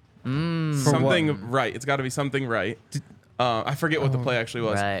Robbie. Something what? right. It's got to be something right. I forget what the play actually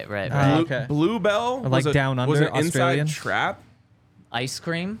was. Right. Okay. Bluebell Or like was Down was Under, an Australian? inside trap. Ice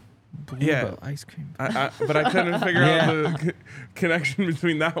cream. Yeah. Ice cream. But I couldn't figure out the connection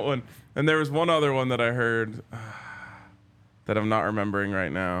between that one. And there was one other one that I heard that I'm not remembering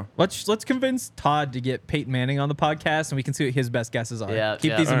right now. Let's convince Todd to get Peyton Manning on the podcast, and we can see what his best guesses are. Yeah, Keep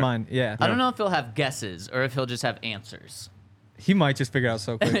yeah. these in All right. mind. Yeah. I don't know if he'll have guesses or if he'll just have answers. He might just figure out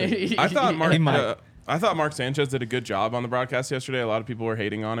so quickly. I thought He might. Mark Sanchez did a good job on the broadcast yesterday. A lot of people were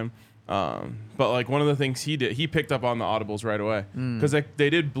hating on him. But like one of the things he did, he picked up on the audibles right away because they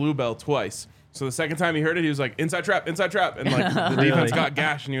did Bluebell twice. So the second time he heard it, he was like, inside trap. And like the defense got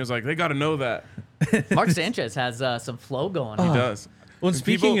gashed and he was like, they got to know that. Mark Sanchez has some flow going He on. does. Well, And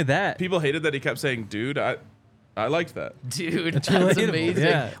speaking of that, people hated that he kept saying, dude, I liked that. Dude, It's that's relatable, amazing.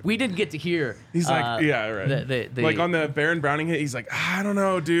 yeah. We didn't get to hear. He's like, yeah, right. The like on the Baron Browning hit, he's like, I don't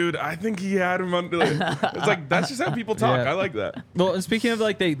know, dude. I think he had him under. It's like, that's just how people talk. Yeah. I like that. well, and speaking of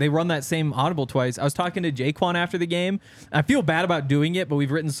like they run that same audible twice. I was talking to Jaquan after the game. I feel bad about doing it, but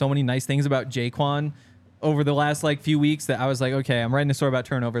we've written so many nice things about Jaquan over the last like few weeks that I was like, okay, I'm writing a story about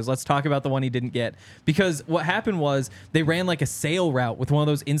turnovers. Let's talk about the one he didn't get. Because what happened was they ran like a sail route with one of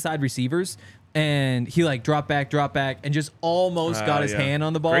those inside receivers, and he like dropped back, and just almost got his hand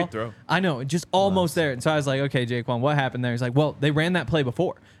on the ball. Great throw. I know, just almost there. And so I was like, okay, Jaquan, what happened there? He's like, well, they ran that play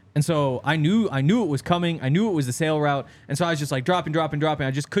before. And so I knew it was coming. I knew it was the sail route. And so I was just like dropping.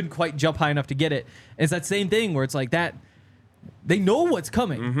 I just couldn't quite jump high enough to get it. And it's that same thing where it's like that. They know what's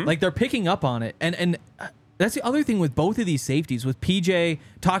coming. Like they're picking up on it. And that's the other thing with both of these safeties, with PJ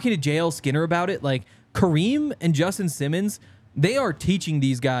talking to JL Skinner about it, like Kareem and Justin Simmons, they are teaching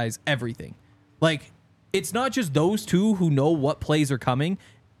these guys everything. Like it's not just those two who know what plays are coming.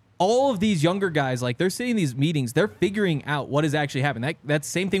 All of these younger guys, like they're sitting in these meetings, they're figuring out what is actually happening. That's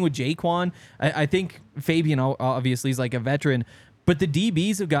the same thing with Jaquan. I think Fabian obviously is like a veteran, but the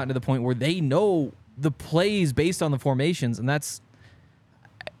DBs have gotten to the point where they know the plays based on the formations, and that's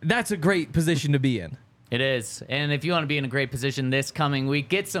a great position to be in. It is. And if you want to be in a great position this coming week,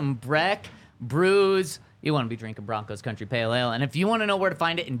 get some Breck brews. You want to be drinking Broncos Country Pale Ale. And if you want to know where to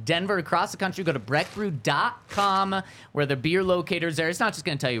find it in Denver, across the country, go to breckbrew.com, where the beer locator's there. It's not just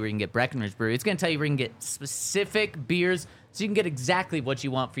going to tell you where you can get Breckenridge Brew. It's going to tell you where you can get specific beers so you can get exactly what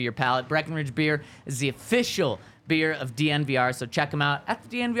you want for your palate. Breckenridge Beer is the official beer of DNVR, so check them out at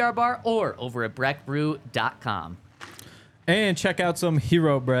the DNVR bar or over at breckbrew.com. And check out some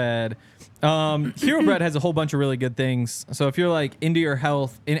Hero Bread. Hero Bread has a whole bunch of really good things. So if you're like into your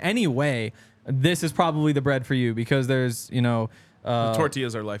health in any way, this is probably the bread for you, because there's, The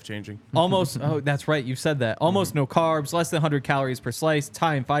tortillas are life changing. almost, oh, that's right, you said that. Almost no carbs, less than 100 calories per slice, it's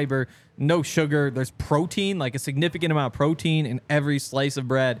high in fiber, no sugar. There's protein, like a significant amount of protein in every slice of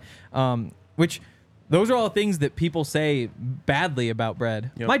bread, which those are all things that people say badly about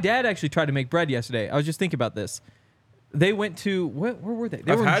bread. Yep. My dad actually tried to make bread yesterday. I was just thinking about this. They went to, where were they?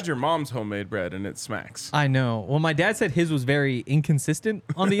 They I've were had your mom's homemade bread and it smacks. I know. Well, my dad said his was very inconsistent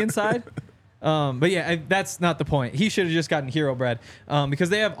on the inside. But yeah, that's not the point. He should have just gotten Hero Bread, because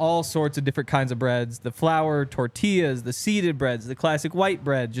they have all sorts of different kinds of breads: the flour tortillas, the seeded breads, the classic white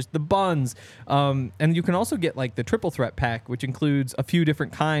bread, just the buns. And you can also get like the triple threat pack, which includes a few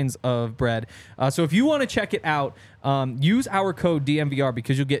different kinds of bread. So if you want to check it out, use our code DMVR,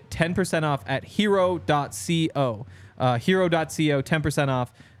 because you'll get 10% off at hero.co. Hero.co, 10%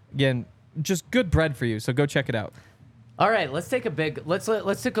 off. Again, just good bread for you. So go check it out. All right, let's take a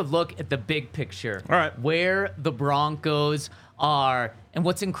look at the big picture. All right. Where the Broncos are, and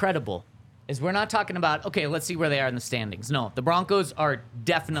what's incredible is we're not talking about, okay, let's see where they are in the standings. No, the Broncos are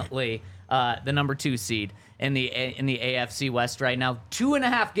definitely the number 2 seed in the AFC West right now.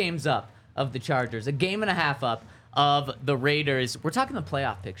 2.5 games up of the Chargers, a game and a half up of the Raiders. We're talking the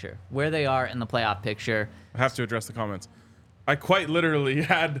playoff picture, where they are in the playoff picture. I have to address the comments. I quite literally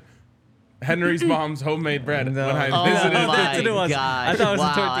had Henry's mom's homemade bread when I Oh visited. my That's what it was. gosh! I thought it was the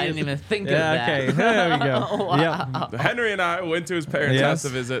Wow, I tortillas. didn't even think of Yeah, that. okay. There we go. Wow. Yep. Henry and I went to his parents' Yes. house to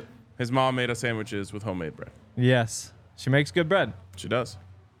visit. His mom made us sandwiches with homemade bread. Yes. She makes good bread. She does.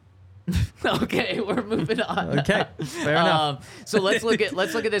 Okay, we're moving on. Okay. Fair enough. So let's look at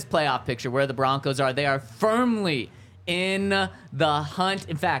this playoff picture where the Broncos are. They are firmly in the hunt.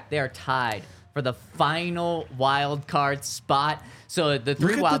 In fact, they are tied for the final wild card spot. So the 3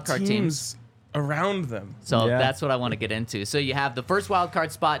 Look at wild the card teams. around them. So Yeah. that's what I want to get into. So you have the first wild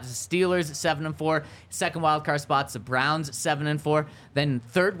card spot is the Steelers at 7-4. Second wild card spot's the Browns at 7-4. Then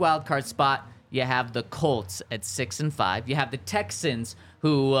third wild card spot, You have the Colts at 6-5. You have the Texans,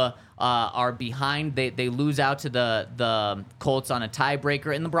 who are behind. They lose out to the Colts on a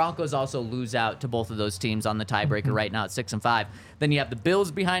tiebreaker, and the Broncos also lose out to both of those teams on the tiebreaker right now at 6-5. Then you have the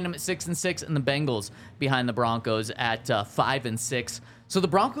Bills behind them at 6-6, and the Bengals behind the Broncos at 5-6. So the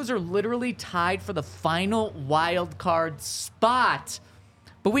Broncos are literally tied for the final wild card spot.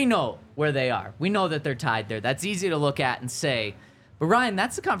 But we know where they are. We know that they're tied there. That's easy to look at and say. But Ryan,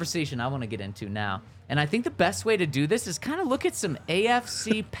 that's the conversation I want to get into now. And I think the best way to do this is kind of look at some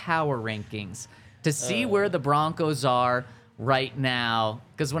AFC power rankings to see where the Broncos are right now.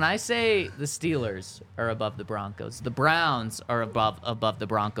 Because when I say the Steelers are above the Broncos, the Browns are above the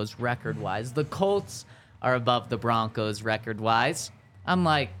Broncos record-wise, the Colts are above the Broncos record-wise, I'm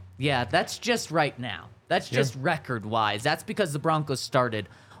like, yeah, that's just right now. That's just record-wise. That's because the Broncos started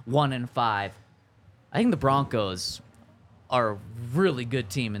 1-5. I think the Broncos are a really good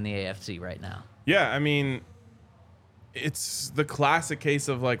team in the AFC right now. Yeah, I mean, it's the classic case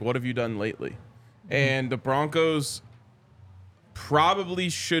of, like, what have you done lately? And the Broncos probably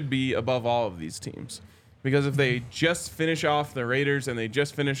should be above all of these teams. Because if they just finish off the Raiders and they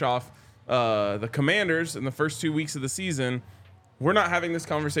just finish off the Commanders in the first 2 weeks of the season, we're not having this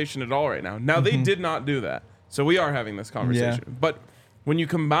conversation at all right now. Now, they did not do that. So we are having this conversation. Yeah. But when you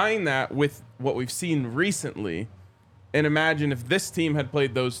combine that with what we've seen recently, and imagine if this team had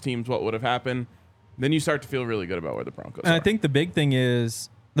played those teams, what would have happened? Then you start to feel really good about where the Broncos are. I think the big thing is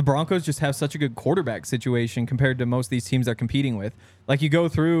the Broncos just have such a good quarterback situation compared to most of these teams they're competing with. Like, you go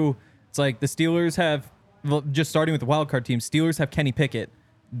through, it's like the Steelers have, well, just starting with the wildcard team, Steelers have Kenny Pickett.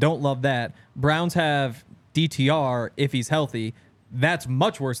 Don't love that. Browns have DTR if he's healthy. That's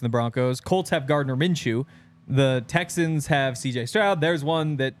much worse than the Broncos. Colts have Gardner Minshew. The Texans have C.J. Stroud. There's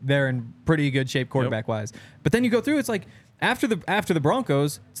one that they're in pretty good shape quarterback-wise. But then you go through, it's like after the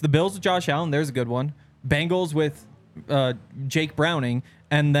Broncos, it's the Bills with Josh Allen. There's a good one. Bengals with Jake Browning.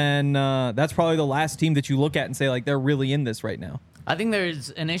 And then that's probably the last team that you look at and say, like, they're really in this right now. I think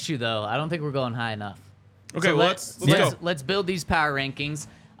there's an issue, though. I don't think we're going high enough. Okay, so well, let's go. Let's build these power rankings.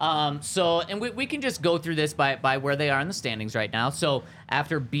 And we can just go through this by where they are in the standings right now. So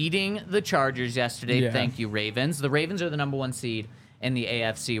after beating the Chargers yesterday, thank you, Ravens. The Ravens are the number 1 seed in the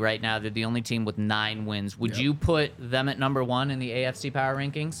AFC right now. They're the only team with 9 wins. Would you put them at number 1 in the AFC power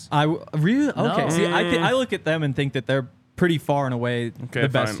rankings? Really? Okay. No. See, I look at them and think that they're pretty far and away the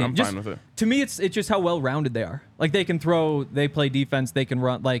best team. I'm fine with it. To me, it's just how well-rounded they are. Like, they can throw, they play defense, they can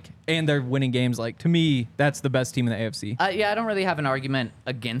run, like, and they're winning games. Like, to me, that's the best team in the AFC. Yeah, I don't really have an argument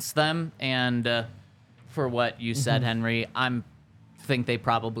against them. And for what you said, Henry, I think they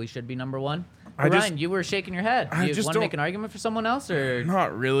probably should be number 1. Ryan, you were shaking your head. You want to make an argument for someone else, or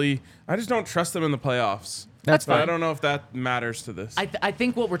not really? I just don't trust them in the playoffs. That's fine. I don't know if that matters to this. I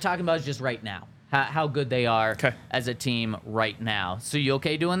think what we're talking about is just right now. How good they are as a team right now. So you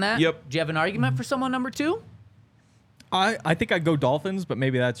okay doing that? Yep. Do you have an argument for someone number 2? I think I'd go Dolphins, but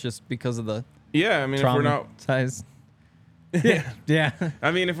maybe that's just because of the Yeah, I mean, if we're not size. Yeah.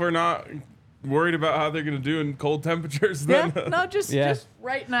 I mean, if we're not worried about how they're going to do in cold temperatures, then just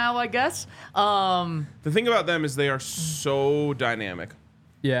right now, I guess. The thing about them is they are so dynamic.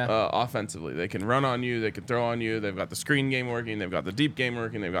 Yeah. Offensively, they can run on you, they can throw on you. They've got the screen game working, they've got the deep game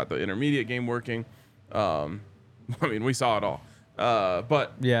working, they've got the intermediate game working. I mean, we saw it all.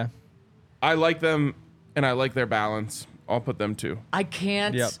 But yeah, I like them, and I like their balance. I'll put them 2. I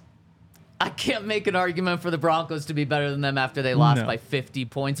can't make an argument for the Broncos to be better than them after they lost by 50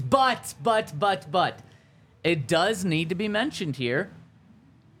 points. But it does need to be mentioned here.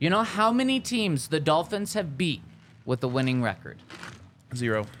 You know how many teams the Dolphins have beat with a winning record?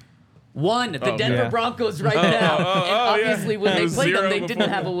 0. 1, the Denver Broncos right now. And obviously, when they played them, they didn't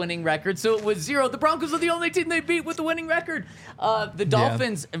have a winning record, so it was 0. The Broncos are the only team they beat with a winning record. The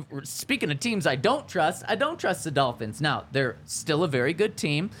Dolphins, speaking of teams I don't trust the Dolphins. Now, they're still a very good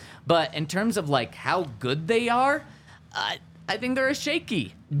team, but in terms of, like, how good they are, I think they're a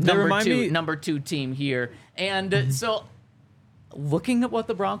shaky number 2 team here. And so, looking at what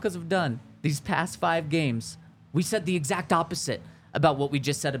the Broncos have done these past 5 games, we said the exact opposite about what we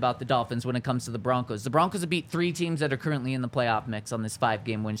just said about the Dolphins when it comes to the Broncos. The Broncos have beat 3 teams that are currently in the playoff mix on this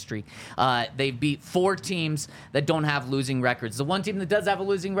 5-game win streak. They've beat 4 teams that don't have losing records. The one team that does have a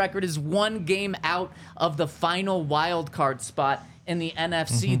losing record is 1 game out of the final wild card spot in the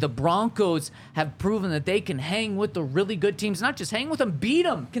NFC. The Broncos have proven that they can hang with the really good teams, not just hang with them, beat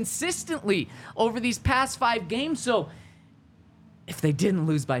them consistently over these past 5 games. So if they didn't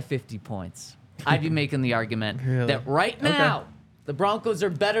lose by 50 points, I'd be making the argument that right now, the Broncos are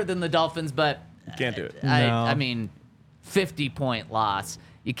better than the Dolphins, but can't do it. I mean, 50-point loss.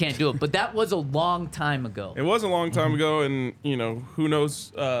 You can't do it. But that was a long time ago. It was a long time ago, and who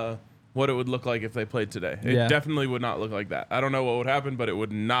knows what it would look like if they played today. It definitely would not look like that. I don't know what would happen, but it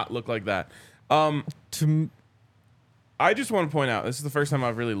would not look like that. I just want to point out, this is the first time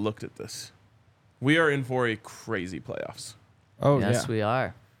I've really looked at this. We are in for a crazy playoffs. Oh, yes, we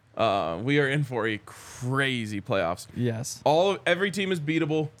are. We are in for a crazy playoffs. Yes. Every team is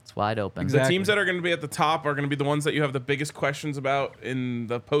beatable. It's wide open. The teams that are going to be at the top are going to be the ones that you have the biggest questions about in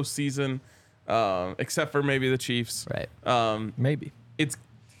the postseason, except for maybe the Chiefs. Right. Maybe.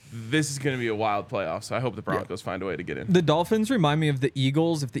 This is going to be a wild playoff, so I hope the Broncos find a way to get in. The Dolphins remind me of the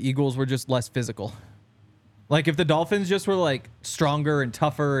Eagles if the Eagles were just less physical. Like, if the Dolphins just were, like, stronger and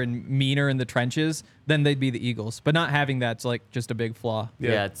tougher and meaner in the trenches, then they'd be the Eagles. But not having that's, like, just a big flaw.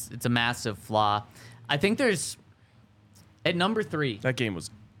 Yeah, it's a massive flaw. I think there's, at number 3. That game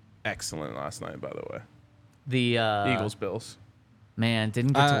was excellent last night, by the way. The Eagles-Bills. Man,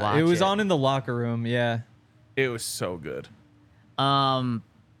 didn't get to watch it. It was on in the locker room, yeah. It was so good.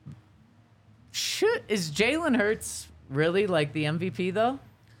 Is Jalen Hurts really, like, the MVP, though?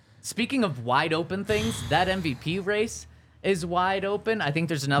 Speaking of wide open things, that MVP race is wide open. I think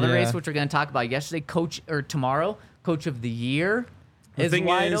there's another race which we're going to talk about tomorrow. Coach of the Year is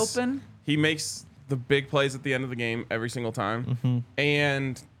wide open. He makes the big plays at the end of the game every single time,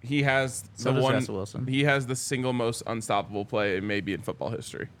 and he has Russell Wilson. He has the single most unstoppable play maybe in football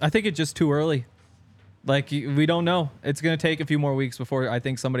history. I think it's just too early. Like, we don't know. It's going to take a few more weeks before I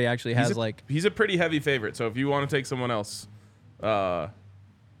think somebody actually has, He's a pretty heavy favorite, so if you want to take someone else,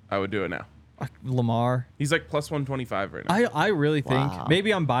 I would do it now. Lamar. He's like plus 125 right now. I really think,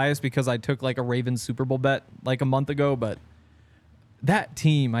 maybe I'm biased because I took like a Ravens Super Bowl bet like a month ago, but that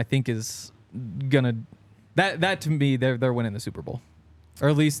team I think is gonna, that to me, they're winning the Super Bowl. Or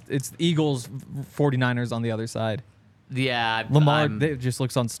at least it's Eagles, 49ers on the other side. Yeah. Lamar, it just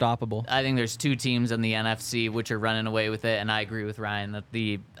looks unstoppable. I think there's 2 teams in the NFC which are running away with it, and I agree with Ryan that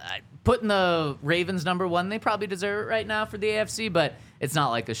putting the Ravens number 1, they probably deserve it right now for the AFC, but it's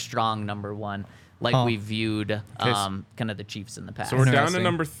not like a strong number 1 like we viewed kind of the Chiefs in the past. So we're down to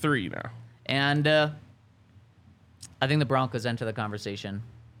number 3 now. And I think the Broncos enter the conversation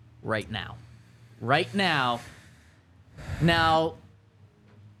right now. Right now. Now,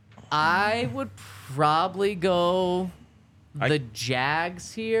 I would probably go the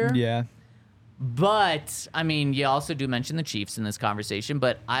Jags here. Yeah. But, I mean, you also do mention the Chiefs in this conversation,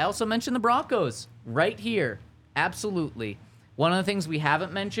 but I also mentioned the Broncos right here. Absolutely. One of the things we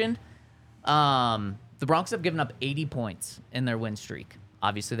haven't mentioned, the Broncos have given up 80 points in their win streak.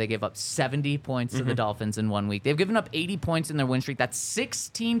 Obviously, they gave up 70 points to the Dolphins in 1 week. They've given up 80 points in their win streak. That's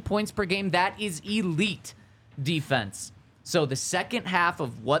 16 points per game. That is elite defense. So the second half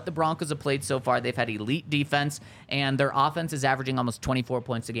of what the Broncos have played so far, they've had elite defense, and their offense is averaging almost 24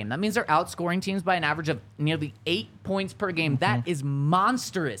 points a game. That means they're outscoring teams by an average of nearly 8 points per game. That is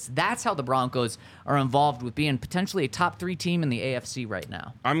monstrous. That's how the Broncos are involved with being potentially a top 3 team in the AFC right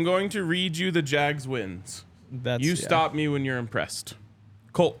now. I'm going to read you the Jags wins. Stop me when you're impressed.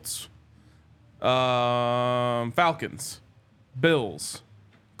 Colts. Falcons. Bills.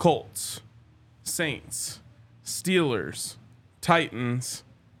 Colts. Saints. Steelers, Titans,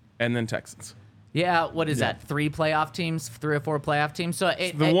 and then Texans. Yeah, what is that? 3 playoff teams, 3 or 4 playoff teams. So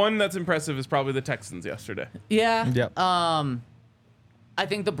the one that's impressive is probably the Texans yesterday. Yeah. Yep. I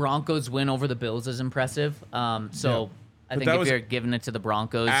think the Broncos win over the Bills is impressive. I think if you're giving it to the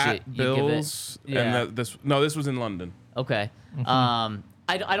Broncos, at you Bills, give it. Yeah. And this was in London. Okay. I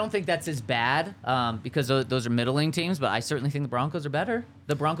don't think that's as bad because those are middling teams, but I certainly think the Broncos are better.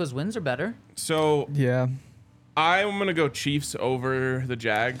 The Broncos wins are better. So yeah. I'm going to go Chiefs over the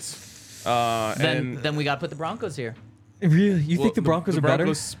Jags. Then we got to put the Broncos here. Really? You think the Broncos are better? The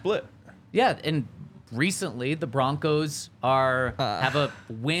Broncos split. Yeah, and recently the Broncos have a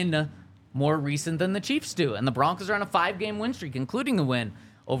win more recent than the Chiefs do. And the Broncos are on a 5-game win streak, including a win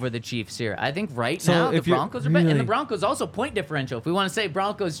over the Chiefs here. I think now the Broncos are better. And the Broncos also point differential. If we want to say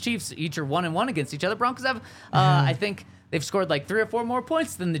Broncos, Chiefs each are 1-1 against each other, Broncos have, I think, they've scored like 3 or 4 more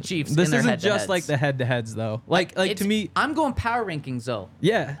points than the Chiefs. This in their isn't head-to-heads. just like the head-to-heads, though. Like to me, I'm going power rankings, though.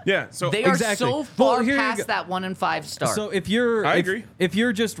 Yeah. Yeah. So They are exactly. so far Here you past go. that 1-5 start. So if you're, I agree. If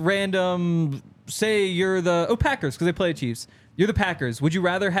you're just random, say you're the Packers because they play Chiefs. You're the Packers. Would you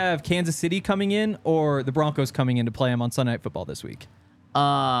rather have Kansas City coming in or the Broncos coming in to play them on Sunday Night Football this week?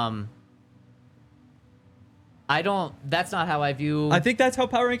 That's not how I view. I think that's how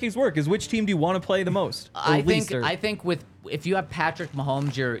power rankings work. Is which team do you want to play the most? I think if you have Patrick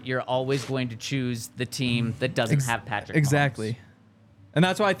Mahomes, you're always going to choose the team that doesn't have Patrick. Exactly. Mahomes. And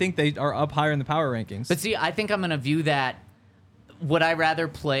that's why I think they are up higher in the power rankings. But see, I think I'm going to view that. Would I rather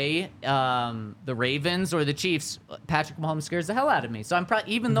play the Ravens or the Chiefs? Patrick Mahomes scares the hell out of me. So I'm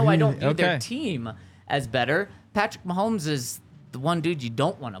probably, even though I don't view their team as better, Patrick Mahomes is the one dude you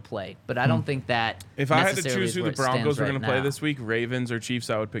don't want to play. But I don't think that If I had to necessarily choose is who where the it stands Broncos were right going to play now. this week, Ravens or Chiefs,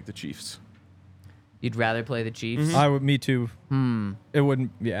 I would pick the Chiefs. You'd rather play the Chiefs? Me too. It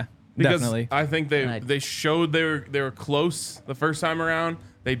wouldn't. Yeah, Because definitely. I think they showed they were close the first time around.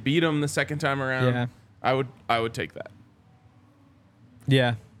 They beat them the second time around. Yeah. I would take that.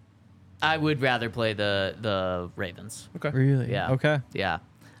 Yeah. I would rather play the Ravens. Okay. Really? Yeah. Okay. Yeah.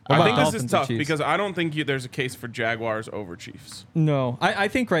 What I about think this Dolphins is or tough Chiefs? because I don't think there's a case for Jaguars over Chiefs. No, I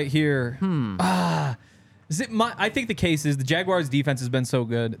think right here. I think the case is the Jaguars' defense has been so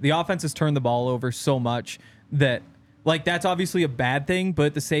good. The offense has turned the ball over so much that, like, that's obviously a bad thing. But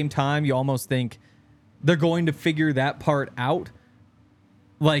at the same time, you almost think they're going to figure that part out.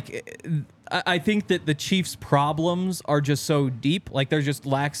 Like, I think that the Chiefs' problems are just so deep. Like, there's just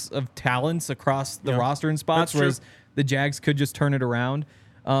lacks of talents across the roster and spots, That's true. whereas the Jags could just turn it around.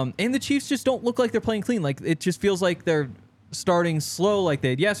 And the Chiefs just don't look like they're playing clean. Like, it just feels like they're starting slow like they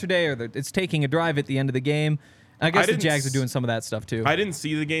did yesterday, or it's taking a drive at the end of the game. I guess the Jags are doing some of that stuff too. I didn't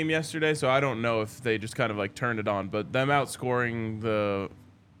see the game yesterday, so I don't know if they just kind of like turned it on. But them outscoring the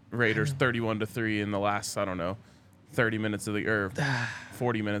Raiders 31-3 in the last, I don't know, 30 minutes of the or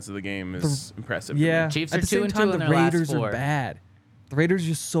 40 minutes of the game is impressive. to Yeah. me. Chiefs At are the same 2-2 time, in the their last Raiders four. are bad. The Raiders are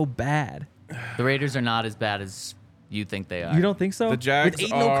just so bad. The Raiders are not as bad as you think they are. You don't think so? The Jags With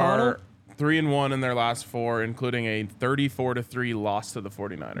Aiden O'Connell? are 3-1 in their last four, including a 34-3 loss to the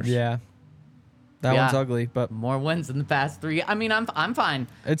 49ers. Yeah. That Yeah. one's ugly, but More wins in the past three. I mean, I'm fine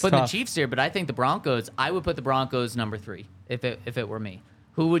It's putting tough. the Chiefs here, but I think the Broncos. I would put the Broncos number 3 if it were me.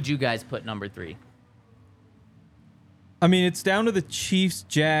 Who would you guys put number 3? I mean, it's down to the Chiefs,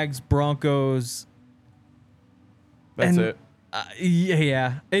 Jags, Broncos. That's And- it.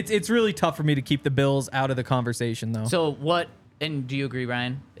 Yeah. It's really tough for me to keep the Bills out of the conversation, though. So what? And do you agree,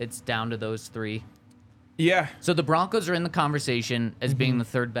 Ryan? It's down to those 3. Yeah. So the Broncos are in the conversation as Mm-hmm. being the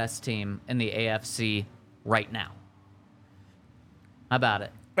third best team in the AFC right now. How about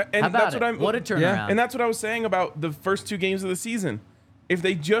it? And How about that's it? what I'm. What a turnaround. Yeah. And that's what I was saying about the first two games of the season. If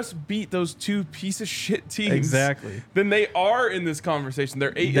they just beat those two piece of shit teams, Exactly. then they are in this conversation.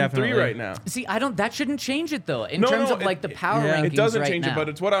 They're 8-3 Definitely. right now. See, that shouldn't change it though. In No, terms no, of like the power yeah. rankings It doesn't right change now. it, but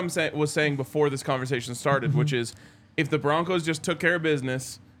it's what I'm was saying before this conversation started, which is if the Broncos just took care of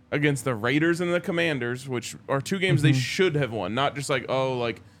business against the Raiders and the Commanders, which are two games they should have won, not just like, oh,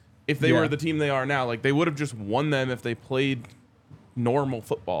 like if they Yeah. were the team they are now, like they would have just won them if they played normal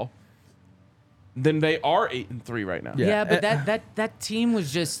football. Then they are 8-3 right now. Yeah, but that team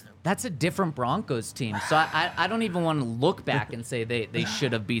was just that's a different Broncos team. So I don't even want to look back and say they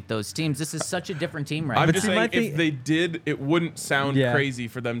should have beat those teams. This is such a different team right I'm now. just see, saying my if thing- they did, it wouldn't sound Yeah. crazy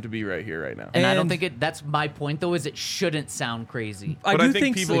for them to be right here right now. And I don't And- think that's my point though, is it shouldn't sound crazy. But do I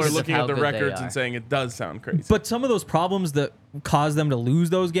think people so. are Because of looking how at the good they records are. and saying it does sound crazy. But some of those problems that caused them to lose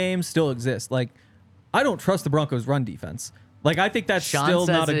those games still exist. Like, I don't trust the Broncos' run defense. Like, I think that's still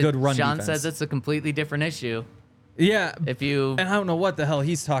not a good run Sean defense. says it's a completely different issue. Yeah, If you and I don't know what the hell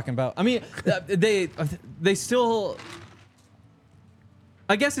he's talking about. I mean, they still.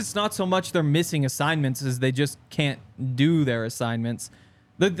 I guess it's not so much they're missing assignments as they just can't do their assignments.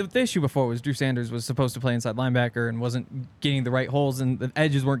 The issue before was Drew Sanders was supposed to play inside linebacker and wasn't getting the right holes, and the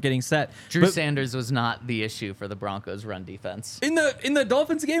edges weren't getting set. Drew But Sanders was not the issue for the Broncos run defense. in the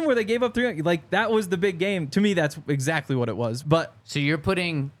Dolphins game where they gave up 3, like that was the big game. To me, that's exactly what it was. But So you're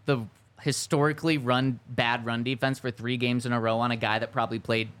putting the historically bad run defense for 3 games in a row on a guy that probably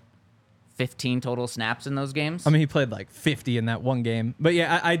played 15 total snaps in those games? I mean, he played like 50 in that one game. But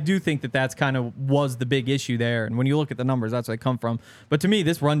yeah, I do think that's kind of was the big issue there. And when you look at the numbers, that's where they come from. But to me,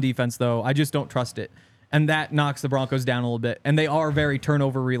 this run defense, though, I just don't trust it. And that knocks the Broncos down a little bit. And they are very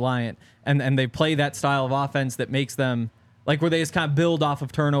turnover reliant. And they play that style of offense that makes them, like where they just kind of build off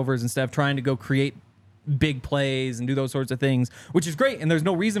of turnovers instead of trying to go create big plays and do those sorts of things, which is great. And there's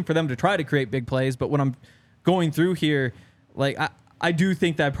no reason for them to try to create big plays. But when I'm going through here, like I do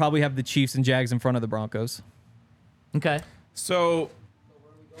think that I probably have the Chiefs and Jags in front of the Broncos. Okay. So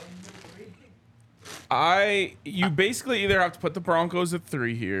you basically either have to put the Broncos at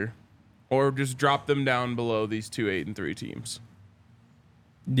 3 here or just drop them down below these two 8-3 teams.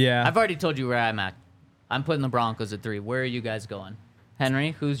 Yeah. I've already told you where I'm at. I'm putting the Broncos at 3. Where are you guys going?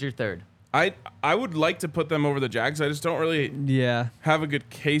 Henry, who's your third? I would like to put them over the Jags. I just don't really yeah. have a good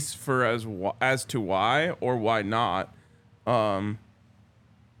case for as to why or why not.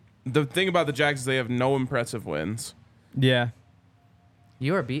 The thing about the Jags is they have no impressive wins. Yeah.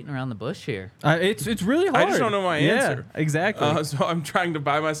 You are beating around the bush here. It's really hard. I just don't know my answer. Yeah, exactly. So I'm trying to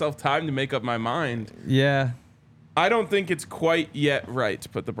buy myself time to make up my mind. Yeah. I don't think it's quite yet right to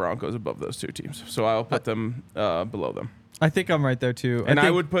put the Broncos above those two teams. So I'll put them below them. I think I'm right there too. And I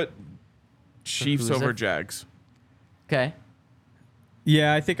think, would put Chiefs who's over it? Jags. Okay.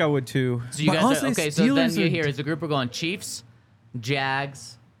 Yeah, I think I would too. So you But guys honestly, are, okay, so then Steelers you are- hear as a group we're going Chiefs,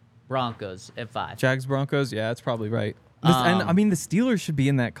 Jags, Broncos at 5. Jags Broncos. Yeah, that's probably right. And I mean, the Steelers should be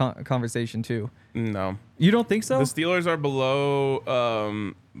in that conversation too. No. You don't think so? The Steelers are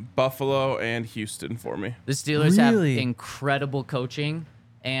below Buffalo and Houston for me. The Steelers have Really? incredible coaching,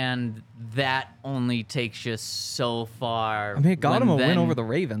 and that only takes you so far. I mean, it got them a win then- over the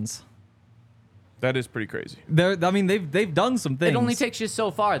Ravens. That is pretty crazy. They've done some things. It only takes you so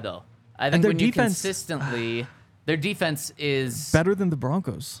far, though. I think their when you defense- consistently, their defense is better than the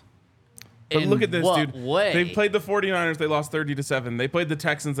Broncos. But in look at this, what dude. way? They played the 49ers. They lost 30-7. They played the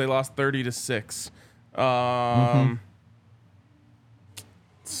Texans. They lost 30-6.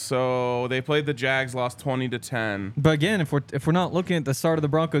 So they played the Jags. Lost 20-10. But again, if we're not looking at the start of the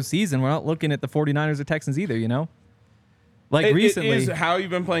Broncos season, we're not looking at the 49ers or Texans either. You know, like recently. It is how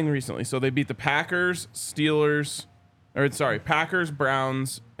you've been playing recently. So they beat the Packers, Packers,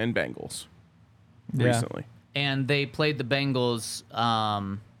 Browns, and Bengals recently. and they played the Bengals.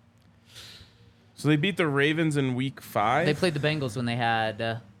 So they beat the Ravens in week 5. They played the Bengals when they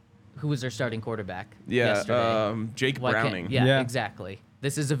had who was their starting quarterback? Yeah, yesterday. Jake Why can't- Browning. Yeah, Yeah. exactly.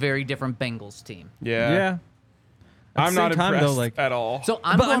 This is a very different Bengals team. Yeah. At I'm the not same time, impressed though, like at all. So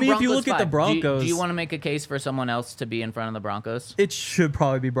I'm But, going I mean, if you Broncos look at the 5. Broncos- do you want to make a case for someone else to be in front of the Broncos? it should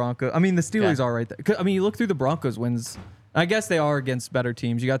probably be Broncos. I mean, the Steelers Okay. are right there. 'Cause, I mean, you look through the Broncos wins. I guess they are against better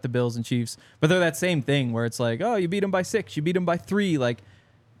teams. You got the Bills and Chiefs, but they're that same thing where it's like, oh, you beat them by 6, you beat them by 3. Like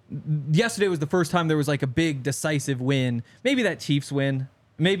yesterday was the first time there was like a big decisive win. Maybe that Chiefs win.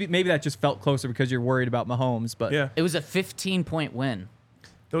 Maybe that just felt closer because you're worried about Mahomes. But yeah. It was a 15-point win.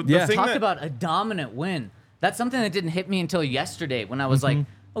 The Yeah. thing Talk that- about a dominant win. That's something that didn't hit me until yesterday when I was like,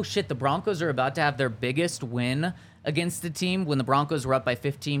 oh shit, the Broncos are about to have their biggest win against the team when the Broncos were up by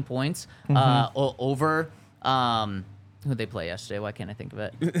 15 points over who'd they play yesterday? Why can't I think of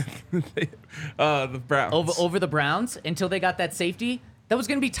it? the Browns. Over the Browns until they got that safety. That was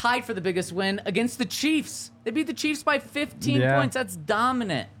going to be tied for the biggest win against the Chiefs. They beat the Chiefs by 15 Yeah. points. That's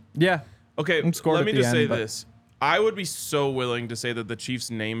dominant. yeah, Okay, And scored let at me the just say end, but- this. I would be so willing to say that the Chiefs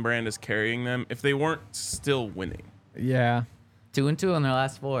name brand is carrying them if they weren't still winning. yeah. 2-2 in their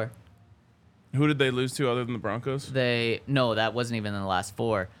last 4. Who did they lose to other than the Broncos? No, that wasn't even in the last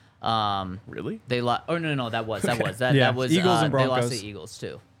 4. Really? They lost. Oh no, that was Yeah, that was Eagles and They lost Broncos. to the Eagles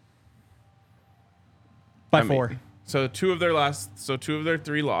too. By I mean, 4. So two of their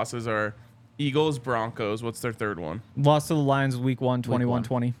 3 losses are Eagles, Broncos. What's their third one? Lost to the Lions week 1,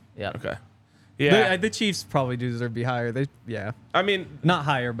 21-20. Yeah. Okay. Yeah. The Chiefs probably deserve to be higher. I mean, Not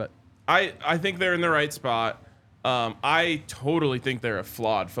higher, but I think they're in the right spot. I totally think they're a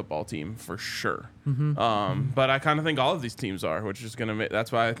flawed football team for sure. But I kind of think all of these teams are, which is gonna make.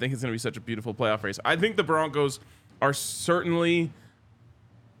 That's why I think it's gonna be such a beautiful playoff race. I think the Broncos are certainly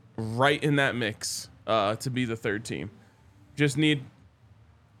right in that mix to be the third team. Just need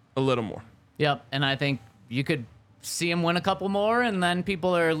a little more. Yep. And I think you could see them win a couple more, and then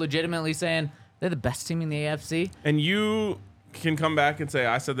people are legitimately saying they're the best team in the AFC. And you can come back and say,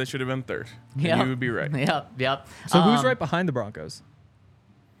 I said they should have been third. And Yep. you would be right. Yep. so who's right behind the Broncos?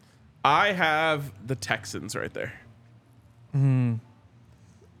 I have the Texans right there.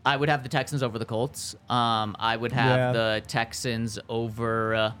 I would have the Texans over the Colts. I would have Yeah. the Texans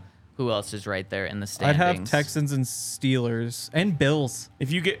over. Who else is right there in the I'd standings? have Texans and Steelers and Bills.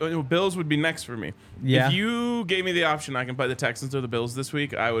 If you get Bills would be next for me. Yeah. If you gave me the option, I can play the Texans or the Bills this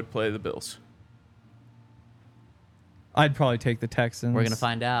week. I would play the Bills. I'd probably take the Texans. We're gonna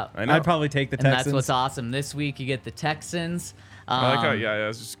find out. I know. I'd probably take the And Texans. that's what's awesome. This week you get the Texans. I like how I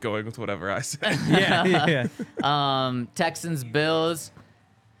was just going with whatever I said. yeah. Texans, Bills.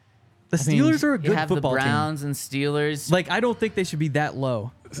 The I mean, Steelers are a you good have football the team. Browns and Steelers. Like I don't think they should be that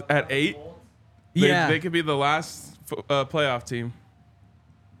low. At 8, they could be the last playoff team.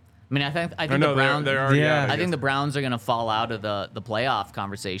 I mean, I think Or the no, Browns. they're already Yeah. out. I think the Browns are gonna fall out of the playoff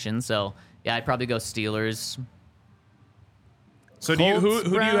conversation. So yeah, I'd probably go Steelers. So do you Colts, who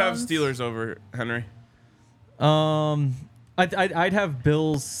do you have Browns? Steelers over, Henry? I'd have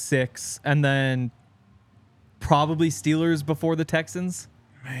Bills 6 and then probably Steelers before the Texans.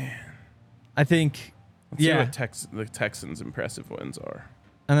 Man. I think. Let's see Yeah. what the Texans' impressive wins are.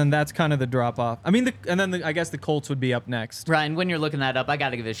 And then that's kind of the drop off. I mean, I guess the Colts would be up next. Ryan, when you're looking that up, I got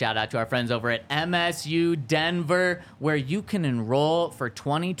to give a shout out to our friends over at MSU Denver, where you can enroll for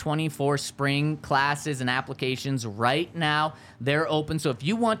 2024 spring classes and applications right now. They're open. So if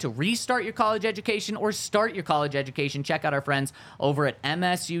you want to restart your college education or start your college education, check out our friends over at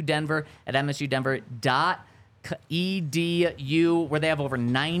MSU Denver at msudenver.edu, where they have over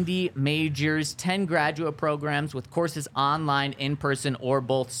 90 majors, 10 graduate programs with courses online, in person, or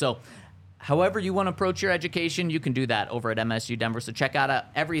both. So however you want to approach your education, you can do that over at MSU Denver. So check out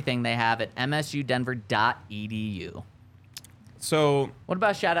everything they have at msudenver.edu. So What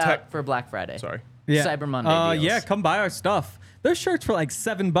about shout out for Black Friday? Sorry. Yeah. Cyber Monday deals. Yeah, come buy our stuff. There's shirts for like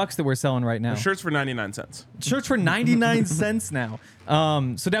 $7 that we're selling right now. Shirts for 99 cents. Shirts for 99 cents now.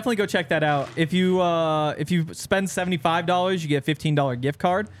 So definitely go check that out. If you spend $75, you get a $15 gift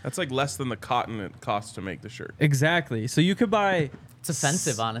card. That's like less than the cotton it costs to make the shirt. Exactly. So you could buy. It's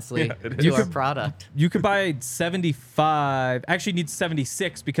offensive, honestly, Yeah, it to is. our product. You could buy 75. Actually, you need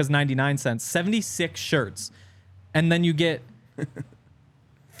 76 because 99 cents. 76 shirts, and then you get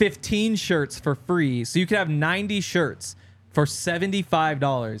 15 shirts for free. So you could have 90 shirts for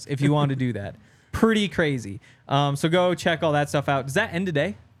 $75 if you want to do that. Pretty crazy. So go check all that stuff out. Does that end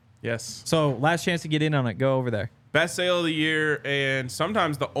today? Yes. So last chance to get in on it. Go over there. Best sale of the year and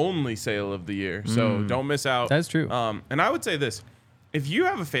sometimes the only sale of the year. So don't miss out. That's true. And I would say this. If you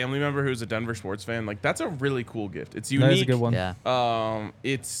have a family member who's a Denver sports fan, like that's a really cool gift. It's unique. That is a good one. Yeah.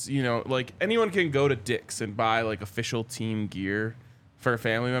 It's, like anyone can go to Dick's and buy like official team gear for a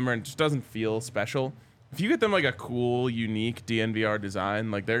family member and it just doesn't feel special. If you get them like a cool, unique DNVR design,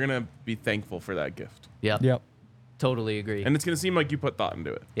 like they're going to be thankful for that gift. Yep. Totally agree. And it's going to seem like you put thought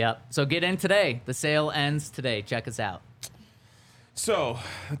into it. Yep. So get in today. The sale ends today. Check us out. So,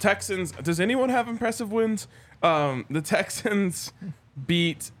 the Texans, does anyone have impressive wins? The Texans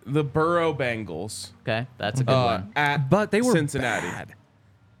beat the Burrow Bengals Okay. That's a good one. at But they were Cincinnati. bad.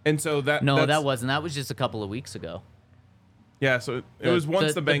 And so that No, that's- that wasn't. That was just a couple of weeks ago. Yeah, so it was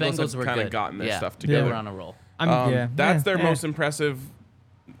once the Bengals were had kind of good. gotten their Yeah, stuff They together. were on a roll. That's their most impressive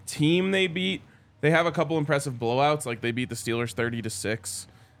team they beat. They have a couple impressive blowouts, like they beat the Steelers 30-6.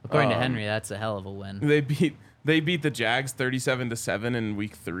 According to Henry, that's a hell of a win. They beat the Jags 37-7 in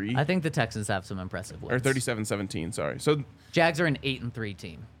week 3. I think the Texans have some impressive wins. Or 37-17, sorry. So Jags are an 8-3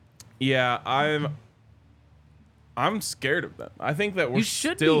 team. yeah, I'm scared of them. I think that we're You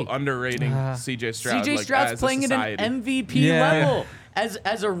should still be. underrating CJ Stroud. CJ like, Stroud's as a playing at society. an MVP Yeah. level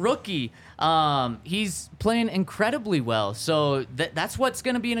as a rookie. He's playing incredibly well. So that's what's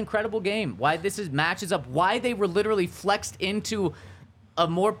going to be an incredible game. Why this matches up. Why they were literally flexed into a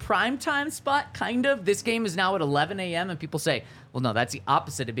more primetime spot, kind of. This game is now at 11 a.m. and people say, well, no, that's the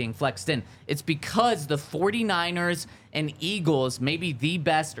opposite of being flexed in. It's because the 49ers and Eagles, maybe the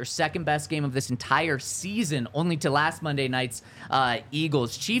best or second best game of this entire season, only to last Monday night's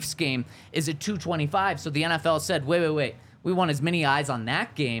Eagles-Chiefs game, is at 2:25. So the NFL said, wait. We want as many eyes on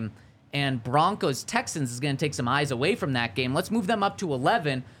that game. And Broncos-Texans is going to take some eyes away from that game. Let's move them up to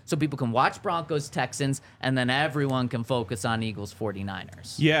 11 so people can watch Broncos-Texans, and then everyone can focus on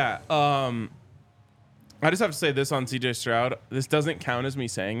Eagles-49ers. Yeah. I just have to say this on CJ Stroud. This doesn't count as me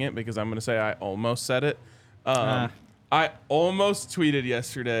saying it because I'm going to say I almost said it. I almost tweeted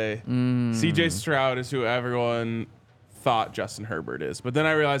yesterday, CJ Stroud is who everyone thought Justin Herbert is. But then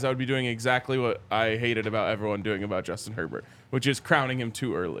I realized I would be doing exactly what I hated about everyone doing about Justin Herbert, which is crowning him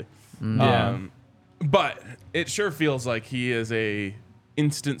too early. Yeah. But it sure feels like he is a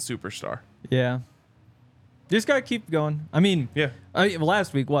instant superstar. Yeah. You just got to keep going. I mean, Yeah.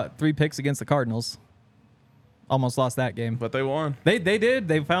 Last week, 3 picks against the Cardinals. Almost lost that game. But they won. They did.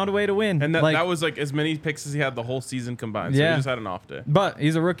 They found a way to win. And that was like as many picks as he had the whole season combined. So Yeah. he just had an off day. But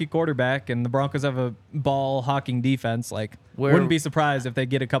he's a rookie quarterback, and the Broncos have a ball hawking defense. Like, Where- wouldn't be surprised if they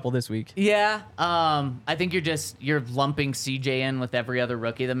get a couple this week. Yeah, I think you're lumping CJ in with every other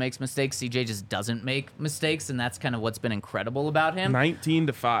rookie that makes mistakes. CJ just doesn't make mistakes, and that's kind of what's been incredible about him.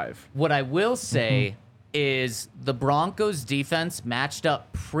 19-5. What I will say is the Broncos defense matched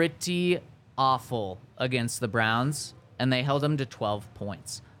up pretty awful against the Browns, and they held them to 12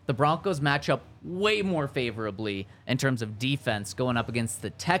 points. The Broncos match up way more favorably in terms of defense going up against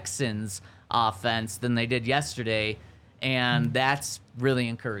the Texans offense than they did yesterday, and that's really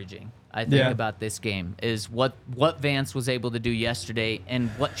encouraging. I think about this game is what Vance was able to do yesterday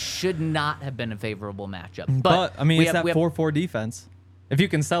and what should not have been a favorable matchup. But I mean, we it's have- that 4-4 defense. If you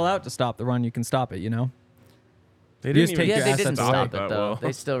can sell out to stop the run, you can stop it, you know? They just take even your they assets didn't away. stop it that though. well.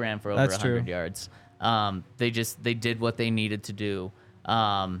 They still ran for over That's 100 true. yards. They did what they needed to do.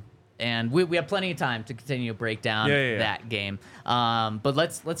 And we have plenty of time to continue to break down that game. But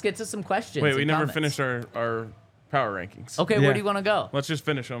let's get to some questions. Wait, we never comments. finished our power rankings. Okay, where do you want to go? Let's just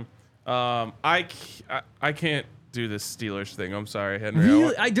finish them. I can't do this Steelers thing. I'm sorry, Henry.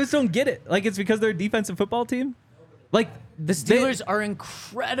 Really? I just don't get it. Like, it's because they're a defensive football team? Like, The Steelers are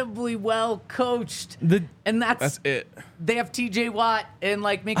incredibly well coached, and that's it. They have T.J. Watt and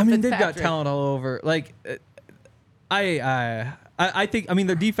like Minka I mean, Fitzpatrick. they've got talent all over. Like, I think. I mean,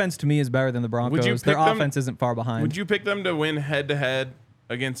 their defense to me is better than the Broncos. Their offense isn't far behind. Would you pick them to win head to head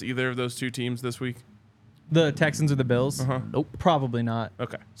against either of those two teams this week? The Texans or the Bills? Nope, probably not.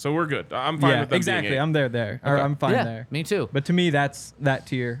 Okay, so we're good. I'm fine with them exactly. being 8. I'm there. Or I'm fine yeah, there. me too. But to me, that's that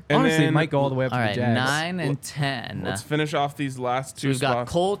tier. And Honestly, it then- might go all the way up All to right, the Jags. 9 and 10. Let's finish off these last two We've got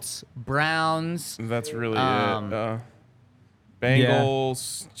spots. Colts, Browns. That's really it.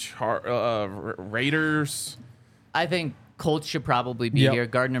 Bengals, Raiders. I think Colts should probably be Yep. here.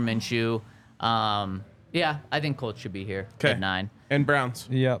 Gardner Minshew. Yeah, I think Colts should be here Okay. at 9. And Browns.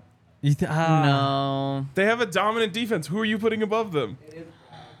 Yep. No. They have a dominant defense. Who are you putting above them?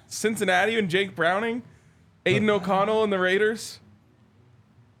 Cincinnati and Jake Browning? Aiden O'Connell and the Raiders?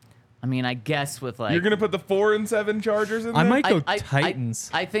 I mean, I guess with like You're going to put the 4-7 Chargers in there? I might go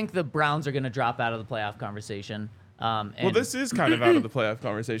Titans. I think the Browns are going to drop out of the playoff conversation. Well, And- this is kind of out of the playoff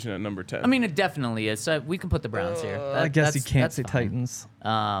conversation at number 10. I mean, it definitely is. So we can put the Browns here. I guess you can't that's say fine. Titans.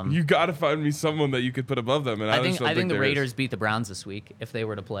 you got to find me someone that you could put above them. And I I just don't think the there is. Raiders beat the Browns this week if they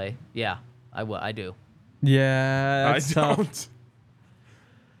were to play. Yeah, I do. Yeah, that's tough.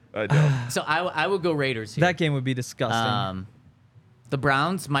 I don't. So I would go Raiders here. That game would be disgusting. The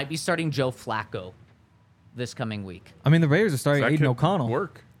Browns might be starting Joe Flacco this coming week. I mean, the Raiders are starting That Aiden could O'Connell.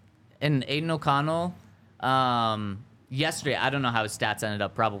 Work. And Aiden O'Connell, yesterday, I don't know how his stats ended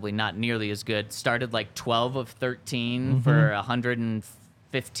up, probably not nearly as good. Started like 12 of 13 for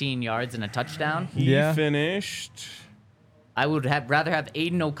 115 yards and a touchdown. He Yeah. finished I would rather have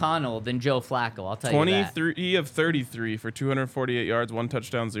Aiden O'Connell than Joe Flacco, I'll tell you that. 23 of 33 for 248 yards, 1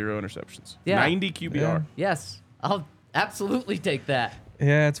 touchdown, 0 interceptions. Yeah. 90 QBR. Yeah. Yes, I'll absolutely take that.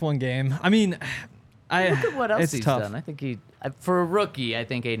 Yeah, it's one game. I mean, Look at what else it's he's tough. done. I think for a rookie, I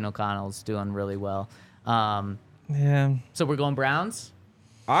think Aiden O'Connell's doing really well. Yeah. So we're going Browns?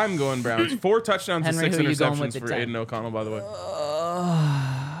 I'm going Browns. 4 touchdowns Henry, and 6 who you going with interceptions the for 10? Aiden O'Connell, by the way.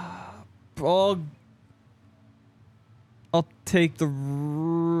 I'll take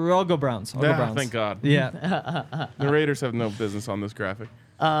I'll go Browns. I'll go Browns. Thank God. Yeah. The Raiders have no business on this graphic.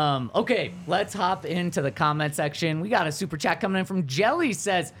 Okay, let's hop into the comment section. We got a super chat coming in from Jelly.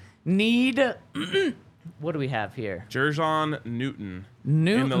 Says, need... what do we have here? Jerjon Newton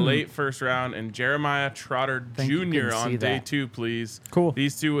Newton. in the late first round and Jeremiah Trotter Think you Jr. can on see day that. 2, please. Cool.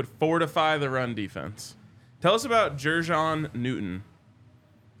 These two would fortify the run defense. Tell us about Jerjon Newton.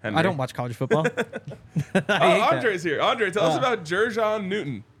 Henry. I don't watch college football. Andre's here. Andre, tell us about Jerjon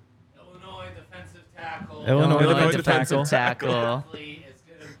Newton. Illinois defensive tackle. Illinois defensive tackle. Athlete is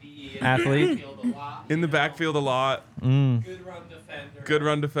going to be in Athlete. the backfield a lot. In the backfield a lot. Good run defender. Good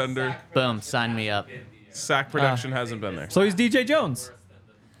run defender. Sack Boom, production sign me up. in the air. Sack production hasn't been there. So he's DJ Jones.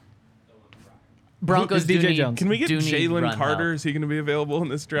 Broncos Is do DJ need, Jones. Can we get do need Jalen run Carter? help. Is he going to be available in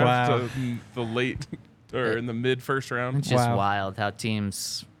this draft Wow. to the late or in the mid first round? It's just Wow. wild how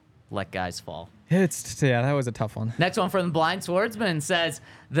teams let guys fall. That was a tough one. Next one from the Blind Swordsman says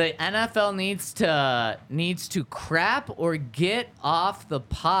the NFL needs to crap or get off the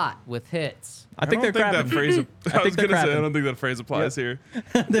pot with hits. I think they're that crapping. phrase. I was they're gonna say I crapping. don't think that phrase applies here,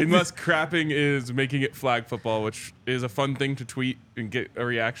 unless crapping is making it flag football, which is a fun thing to tweet and get a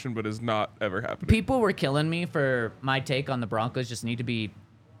reaction, but is not ever happening. People were killing me for my take on the Broncos just need to be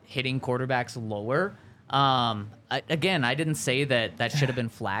hitting quarterbacks lower. I didn't say that should have been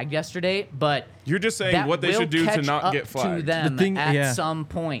flagged yesterday, but You're just saying that what they will should do to catch not up get to flagged. them The thing- at yeah. some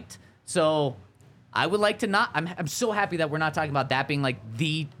point. So I would like to not. I'm so happy that we're not talking about that being like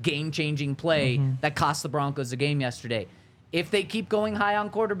the game-changing play Mm-hmm. that cost the Broncos a game yesterday. If they keep going high on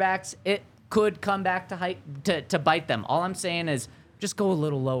quarterbacks, it could come back to bite them. All I'm saying is just go a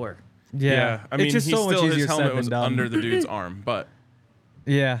little lower. Yeah. I mean, it's just he so much still easier his said helmet than was done. under the dude's arm, but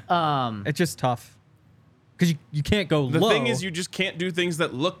Yeah. It's just tough. Because you can't go the low. thing is, you just can't do things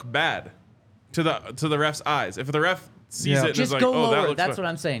that look bad to the ref's eyes. If the ref sees Yeah. it and Just is like, go "Oh, that lower. looks That's bad." what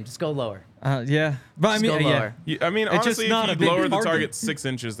I'm saying. Just go lower. Yeah. But I Just mean, go yeah. lower. I mean, It's just honestly, not a if you big lower the target. target 6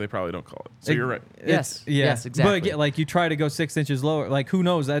 inches, they probably don't call it. So you're right. Yes. Yeah. Yes, exactly. But again, like you try to go 6 inches lower. Like who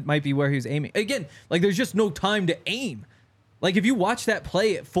knows? That might be where he was aiming. Again, like there's just no time to aim. Like if you watch that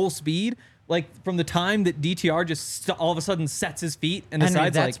play at full speed, like from the time that DTR just all of a sudden sets his feet and Henry,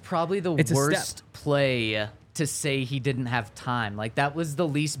 decides that's like probably the it's a step. worst play to say he didn't have time. Like, that was the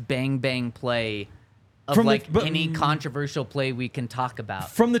least bang play of any controversial play we can talk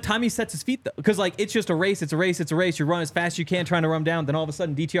about. From the time he sets his feet, though, because like it's just a race, it's a race. You run as fast as you can, trying to run down. Then all of a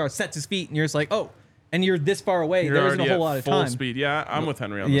sudden, DTR sets his feet, and you're just like, oh, and you're this far away. There isn't a whole lot of full time. Speed. Yeah, I'm with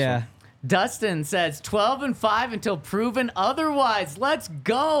Henry on this one. Dustin says 12-5 until proven otherwise. Let's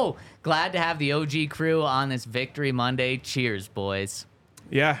go. Glad to have the OG crew on this Victory Monday. Cheers, boys.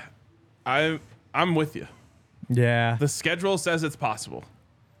 Yeah, I'm with you. Yeah. The schedule says it's possible.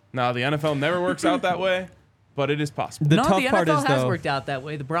 Now, the NFL never works out that way, but it is possible. The NFL has worked out that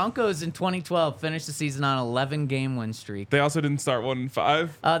way. The Broncos in 2012 finished the season on an 11-game win streak. They also didn't start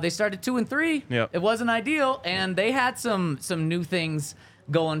 1-5. They started 2-3. Yep. It wasn't ideal, and they had some new things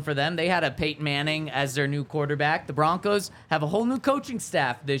going for them. They had a Peyton Manning as their new quarterback. The Broncos have a whole new coaching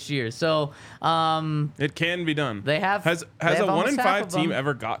staff this year, so it can be done. They have. Has a 1-5 team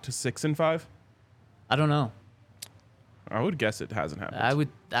ever got to 6-5? I don't know. I would guess it hasn't happened.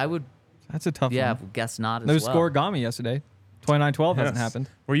 I would. That's a tough one. Yeah, guess not. There was scoregami yesterday. 29-12 hasn't happened.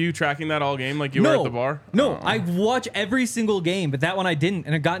 Were you tracking that all game like you were at the bar? No, I watch every single game, but that one I didn't.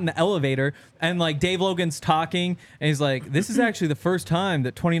 And I got in the elevator, and like Dave Logan's talking, and he's like, "This is actually the first time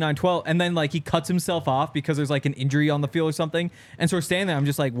that 29-12." And then like he cuts himself off because there's like an injury on the field or something. And so we're standing there. I'm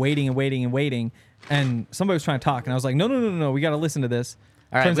just like waiting. And somebody was trying to talk, and I was like, "No, we got to listen to this."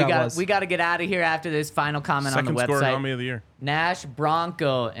 All right, we got to get out of here after this final comment on the website. Second scoregami of the year. Nash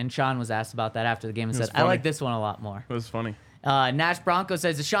Bronco, and Sean was asked about that after the game and said, "I like this one a lot more." It was funny. Nash Bronco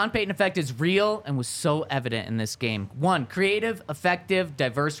says the Sean Payton effect is real and was so evident in this game. 1, creative, effective,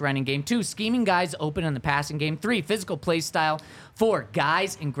 diverse running game. 2, scheming guys open in the passing game. 3, physical play style. 4,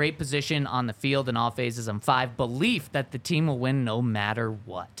 guys in great position on the field in all phases. And 5, belief that the team will win no matter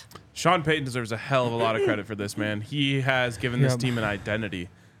what. Sean Payton deserves a hell of a lot of credit for this, man. He has given this team an identity,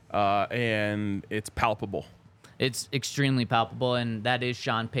 and it's palpable. It's extremely palpable, and that is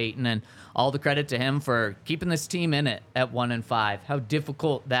Sean Payton, and all the credit to him for keeping this team in it at 1-5. How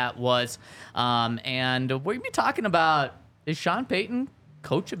difficult that was. And we're going to be talking about, is Sean Payton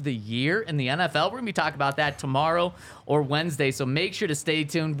Coach of the Year in the NFL? We're going to be talking about that tomorrow or Wednesday, so make sure to stay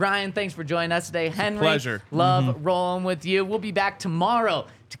tuned. Brian, thanks for joining us today. Henry, pleasure. Love rolling with you. We'll be back tomorrow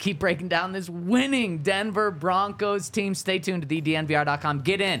to keep breaking down this winning Denver Broncos team. Stay tuned to thednvr.com.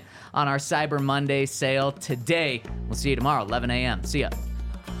 Get in on our Cyber Monday sale today. We'll see you tomorrow, 11 a.m. See ya.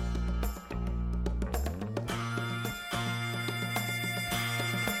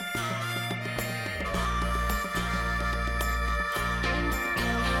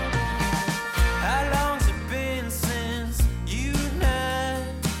 How long's it been since you and I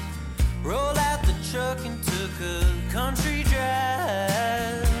rolled out the truck and took a country drive?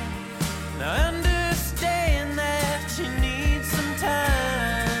 Now I understand that you need some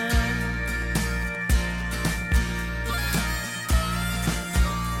time.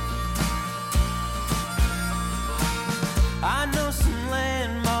 I know some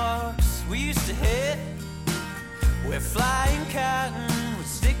landmarks we used to hit where flying cotton